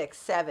 26,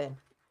 7.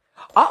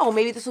 Uh-oh,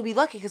 maybe this will be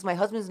lucky because my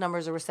husband's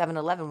numbers were 7,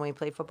 11 when he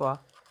played football.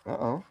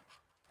 Uh-oh.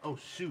 Oh,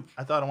 shoot.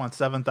 I thought I won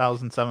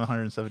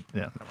 7,707.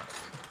 Yeah, never mind.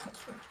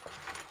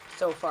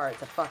 So far,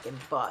 it's a fucking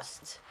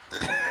bust.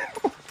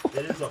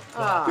 It is a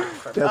Ah,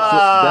 for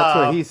That's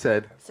what he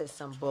said. this is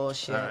some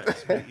bullshit. All right,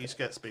 so we each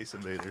get Space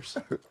Invaders.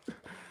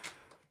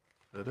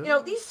 You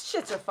know, these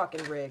shits are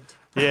fucking rigged.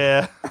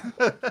 Yeah.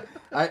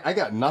 I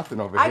got nothing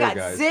over I here, got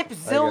guys. zip,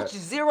 zilch,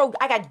 zero.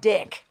 I got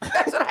dick.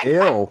 That's what I got.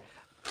 Ew.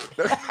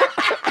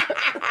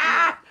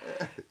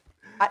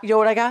 You know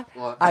what I got?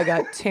 What? I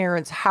got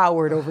Terrence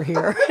Howard over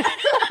here.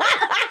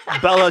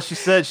 Bella, she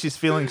said she's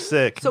feeling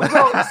sick. So,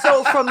 bro,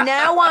 so from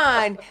now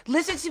on,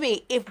 listen to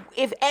me.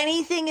 If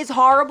anything is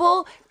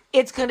horrible,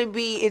 it's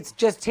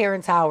just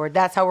Terrence Howard.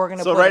 That's how we're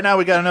gonna. So put right it. now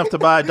we got enough to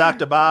buy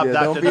Dr. Bob, Yeah,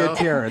 Dr. don't be No. a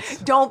Terrence.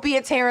 Don't be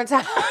a Terrence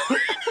Howard.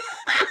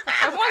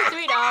 I won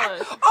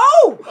 $3.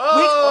 Oh,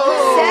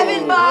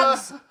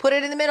 $7. Put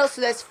it in the middle,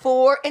 so that's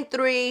 4 and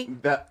 3.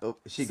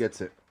 She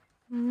gets it.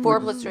 4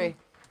 plus 3.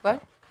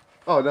 What?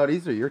 Oh, no,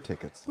 these are your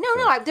tickets.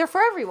 No, they're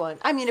for everyone.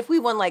 I mean, if we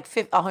won like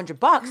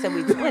 $100, then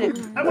we'd split it.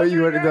 No,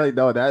 you would be like,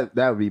 no, that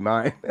would be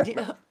mine.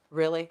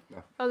 Really?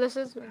 Oh, this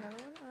is.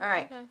 All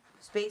right. Okay.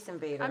 Space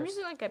Invaders. I'm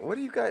usually like a. What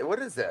do you guys? What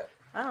is that?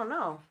 I don't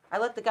know. I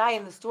let the guy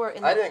in the store.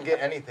 I didn't get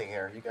anything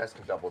here. You guys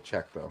can double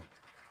check though.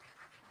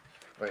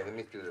 Wait, let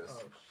me do this.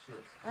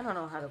 I don't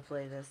know how to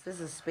play this. This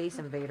is Space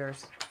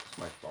Invaders.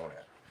 Where's my phone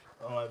at?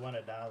 Oh, I won $1.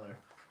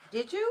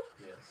 Did you?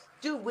 Yes.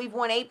 Dude, we've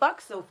won $8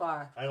 so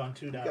far. I won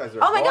 $2. You guys are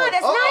Oh my God,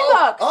 that's $9.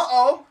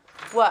 Uh-oh.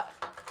 What?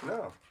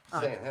 No,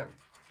 saying him.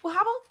 Well,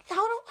 how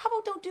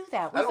about don't do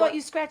that? We I don't thought want-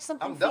 you scratched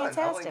something I'm done. I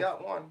fantastic. only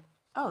got one.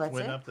 Oh, that's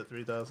Went it. up to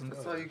 3,000.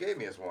 That's all you gave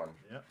me is one.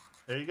 Yep.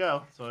 There you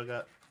go. So I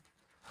got.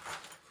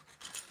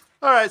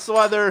 All right. So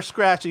while they're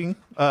scratching,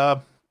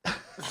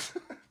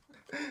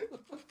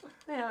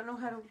 Man, I don't know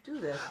how to do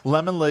this.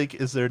 Lemon Lake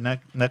is their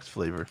next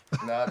flavor.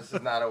 No, this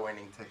is not a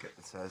winning ticket.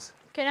 It says.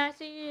 Can I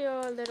see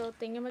your little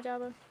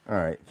thingamajabber? All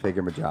right,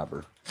 figure my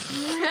jobber.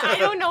 I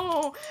don't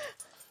know.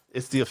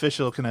 It's the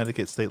official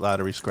Connecticut State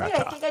Lottery scratch Hey,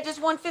 I off. think I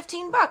just won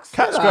 $15.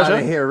 Cat Out scratcher.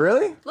 of here,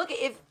 really? Look,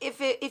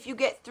 if you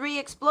get 3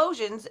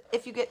 explosions,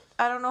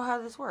 I don't know how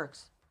this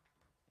works.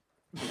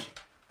 I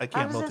How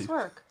can't does this multi.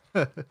 work?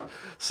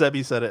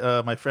 Sebi said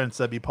it. My friend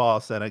Sebi Paul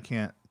said I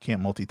can't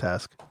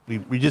multitask.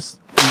 We just.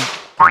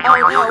 Oh no,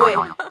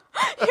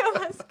 wait. You're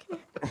less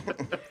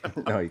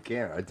scared. No, you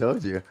can't. I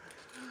told you.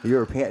 You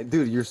were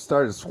dude. You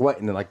started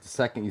sweating in like the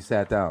second you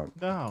sat down.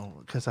 No,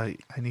 because I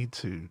need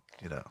to,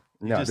 you know.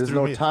 you No, just there's threw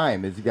no me-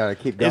 time. You gotta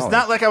keep going. It's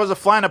not like I was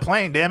flying a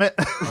plane, damn it.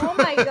 Oh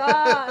my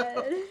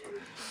god.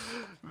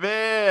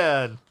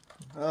 Man.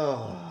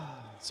 Oh.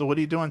 So what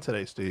are you doing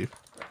today, Steve?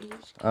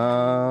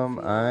 I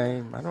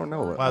don't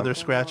know. What, Wow, they're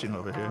scratching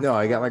over here. No,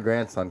 I got my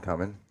grandson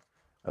coming.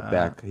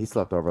 Back. He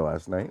slept over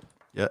last night.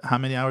 Yeah. How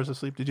many hours of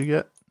sleep did you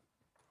get?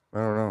 I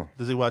don't know.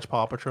 Does he watch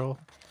Paw Patrol?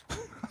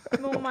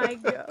 Oh my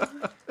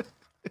god.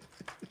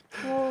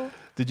 Oh,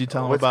 Did you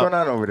tell him What's about? going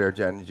on over there,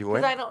 Jen? Did you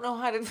win? Because I don't know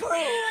how to. I don't know if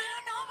I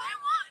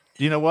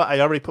You know what? I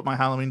already put my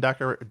Halloween won.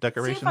 See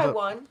decorations if I up.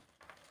 won.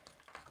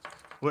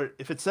 Where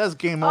if it says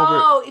game over,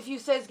 Oh, if you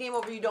says game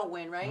over, you don't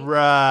win, right?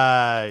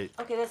 right,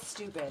 Okay, that's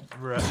stupid.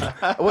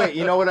 right. Wait,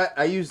 you know what?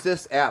 I use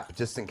this app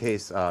just in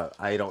case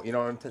I don't. You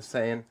know what I'm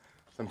saying?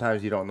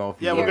 Sometimes you don't know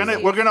if you Yeah, Here,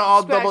 we're gonna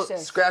all scratch double.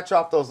 this. scratch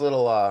off those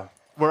little.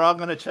 We're all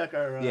gonna check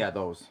our. Yeah,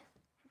 those.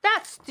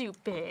 That's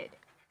stupid.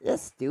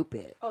 That's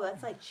stupid. Oh,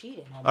 that's like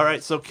cheating. All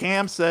right, so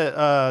Cam said,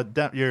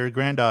 your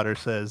granddaughter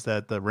says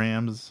that the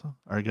Rams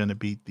are gonna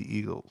beat the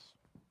Eagles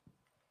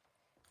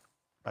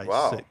by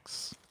Wow.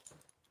 6.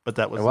 But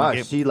that was Wow, the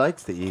game. she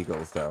likes the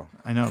Eagles though.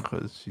 I know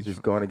because she's She's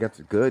going against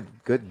a good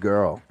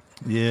girl.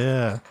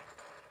 yeah.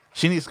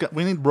 She needs.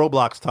 We need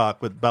Roblox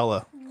talk with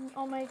Bella.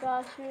 Oh my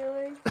gosh,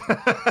 really?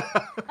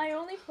 I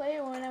only play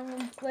it when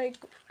I'm like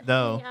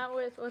No. hanging out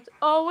with what's.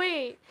 Oh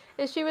wait,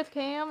 is she with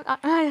Cam? All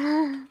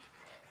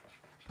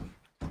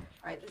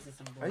right, this is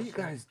some Are you bullshit.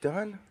 guys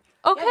done?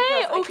 Okay,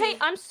 because I okay,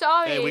 can- I'm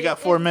sorry. Hey, we got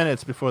 4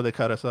 minutes before they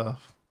cut us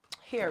off.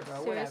 Here,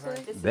 bro. Whatever.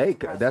 Seriously? This is They.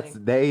 depressing. That's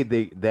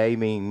they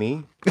mean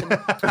me.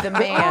 the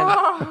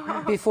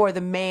man before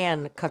the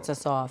man cuts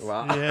us off.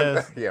 Wow.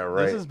 Yes. Yeah,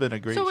 right. This has been a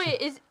great. So show. wait,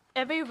 is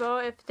every row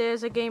if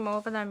there's a game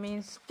over that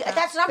means?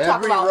 That's what I'm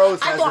talking Every about.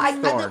 rose I has thought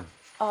its thorn.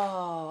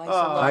 Oh, I used to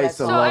love I that used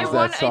to song. So I love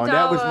won that song.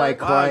 That was my $1.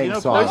 crying you know, I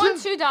song. won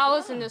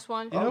 $2 in this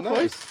one. You know, Oh,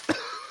 nice. Chloe?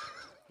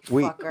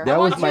 We Fucker. that I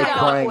was want my you to-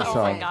 crying Oh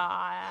song. my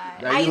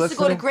god. Are I you used to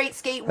go to listening? Great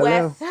Skate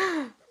Hello?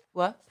 West.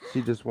 What?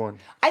 She just won.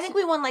 I think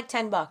we won like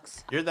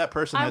 $10. You're that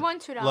person I that won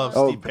 $2. loves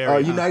Oh, Steve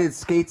Perry. huh? United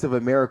Skates of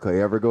America. You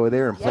ever go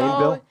there in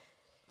Plainville? So,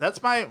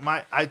 That's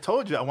my. I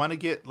told you I want to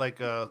get like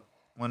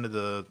one of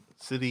the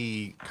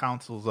city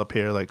councils up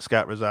here, like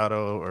Scott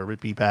Rosado or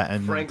Rippy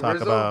Patton, Frank and talk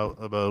Rizzo?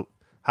 about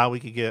how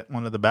we could get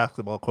one of the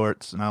basketball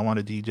courts, and I want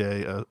to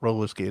DJ a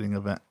roller skating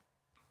event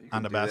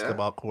on the do that.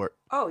 basketball court,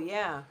 Oh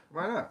yeah.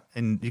 Why not?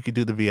 and you could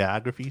do the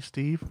Viagraphy,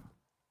 Steve.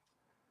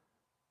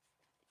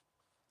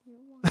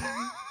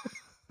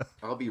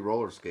 I'll be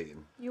roller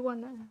skating. you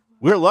won that.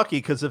 We're lucky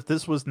because if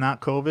this was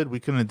not COVID, we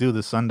couldn't do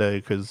this Sunday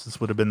because this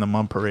would have been the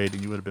Mum Parade,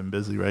 and you would have been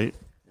busy, right?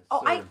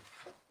 Oh,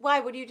 Why?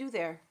 What do you do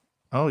there?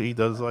 Oh, he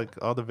does like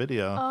all the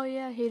video. Oh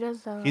yeah, he does.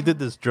 He did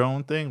this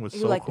drone thing, was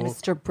You so like cool.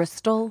 Mr.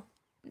 Bristol?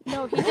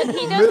 No, he does.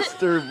 He does. It,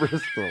 Mr.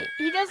 Bristol.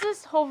 he does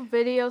this whole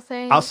video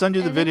thing. I'll send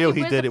you the and then video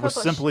he wears did. a It was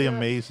purple simply shirt.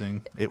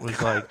 amazing. It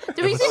was like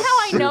The reason how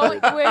I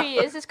know where he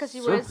is because he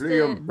wears Simply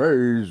the.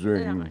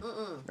 amazing.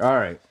 All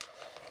right.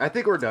 I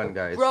think we're done,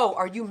 guys. Bro,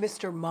 are you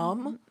Mr.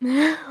 Mum?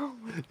 yeah,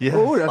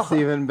 Oh, that's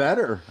even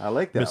better. I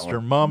like that Mr.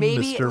 one. Mum,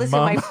 Maybe Mr. listen,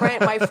 Mum.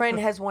 my friend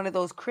has one of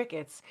those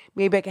crickets.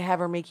 Maybe I can have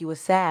her make you a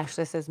sash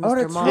that says Mr. Oh,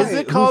 that's Mum. right. Is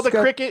it Who's called a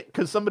got- cricket?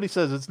 Because somebody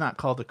says it's not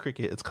called a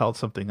cricket. It's called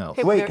something else.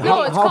 Hey, Wait, No,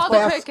 how, it's how called a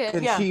fast cricket.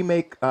 can Yeah. she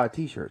make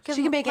T-shirts?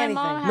 She can make My anything.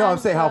 mom No, I'm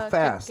has saying how a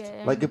fast.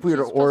 cricket, Like and if we were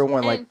to she's order supposed-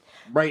 one like and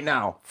right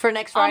now. For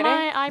next on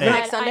Friday? my For iPad,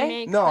 next Sunday? I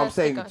make No, I'm the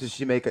saying stickers. does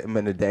she make them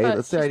in a day? But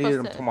Let's say I she's need supposed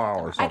them to- tomorrow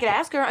or I something. could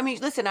ask her. I mean,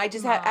 listen, I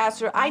just asked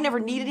her. I never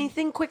needed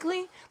anything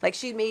quickly. Like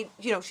she made,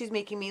 she's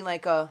making me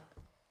like We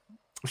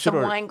should some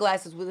order- wine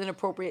glasses with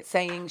inappropriate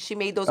sayings. She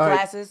made those All right,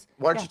 glasses.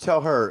 Why don't you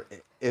tell her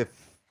if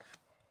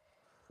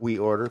we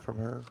order from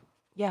her,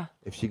 Yeah.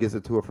 if she gives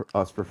it to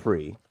us for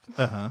free,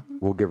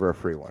 we'll give her a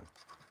free one.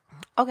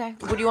 Okay.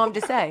 What do you want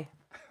me to say?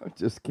 I'm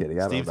just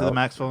kidding. I Steve don't to the know.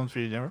 Max Phones for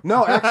you, never?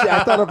 No, actually,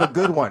 I thought of a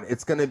good one.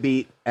 It's gonna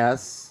be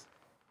S.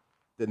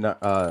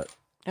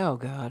 Oh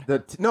God.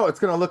 No, it's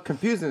gonna look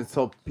confusing,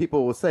 so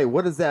people will say,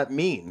 "What does that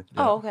mean?"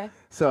 Oh, okay.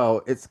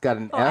 So it's got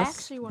an I S,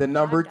 actually want the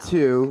number $5.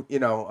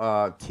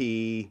 2,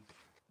 T,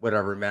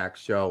 whatever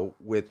Max show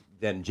with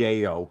then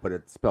J-O, but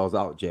it spells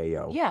out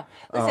J-O. Yeah.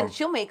 Listen,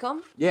 she'll make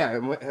them. Yeah,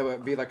 it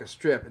would be like a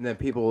strip, and then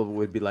people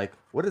would be like,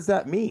 "What does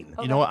that mean?"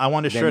 You know what? I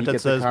want a Then shirt you that get the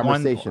says one.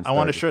 conversation I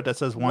want a started. shirt that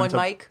says One to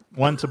mic?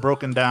 one to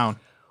broken down.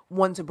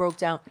 Ones are broke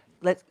down.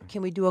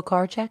 Can we do a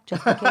car check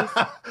just in case?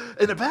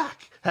 In the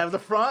back, have the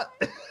front.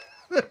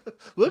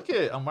 Look at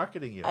it. I'm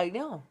marketing you. I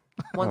know.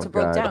 Ones Oh, are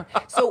broke God.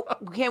 down. So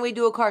can we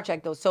do a car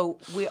check though? So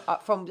we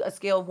from a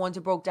scale of 1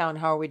 to broke down,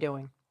 how are we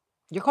doing?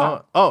 Your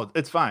car. Oh,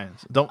 it's fine.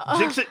 Don't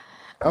jinx it.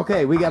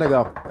 Okay, we gotta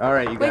go. All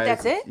right, you guys. Wait,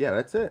 that's it? Yeah,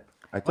 that's it.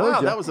 I told Wow,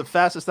 you. that was the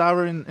fastest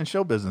hour in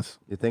show business.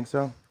 You think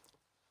so?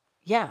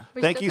 Yeah.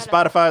 We Thank still you,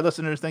 gotta- Spotify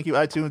listeners. Thank you,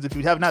 iTunes. If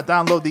you have not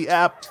downloaded the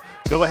app,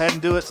 go ahead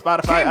and do it.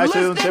 Spotify,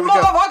 iTunes. Here we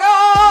go.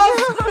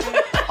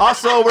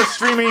 Also, we're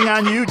streaming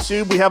on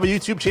YouTube. We have a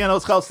YouTube channel.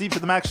 It's called Steve to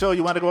the Max Show.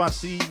 You want to go on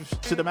Steve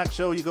to the Max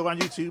Show, you go on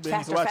YouTube and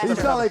Faster, you can watch faster. You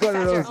sound like one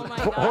of those Oh my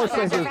God. horse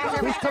Faster, races.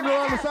 faster, He's faster. coming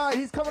around the side.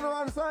 He's coming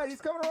around the side.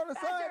 He's coming around the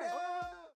side.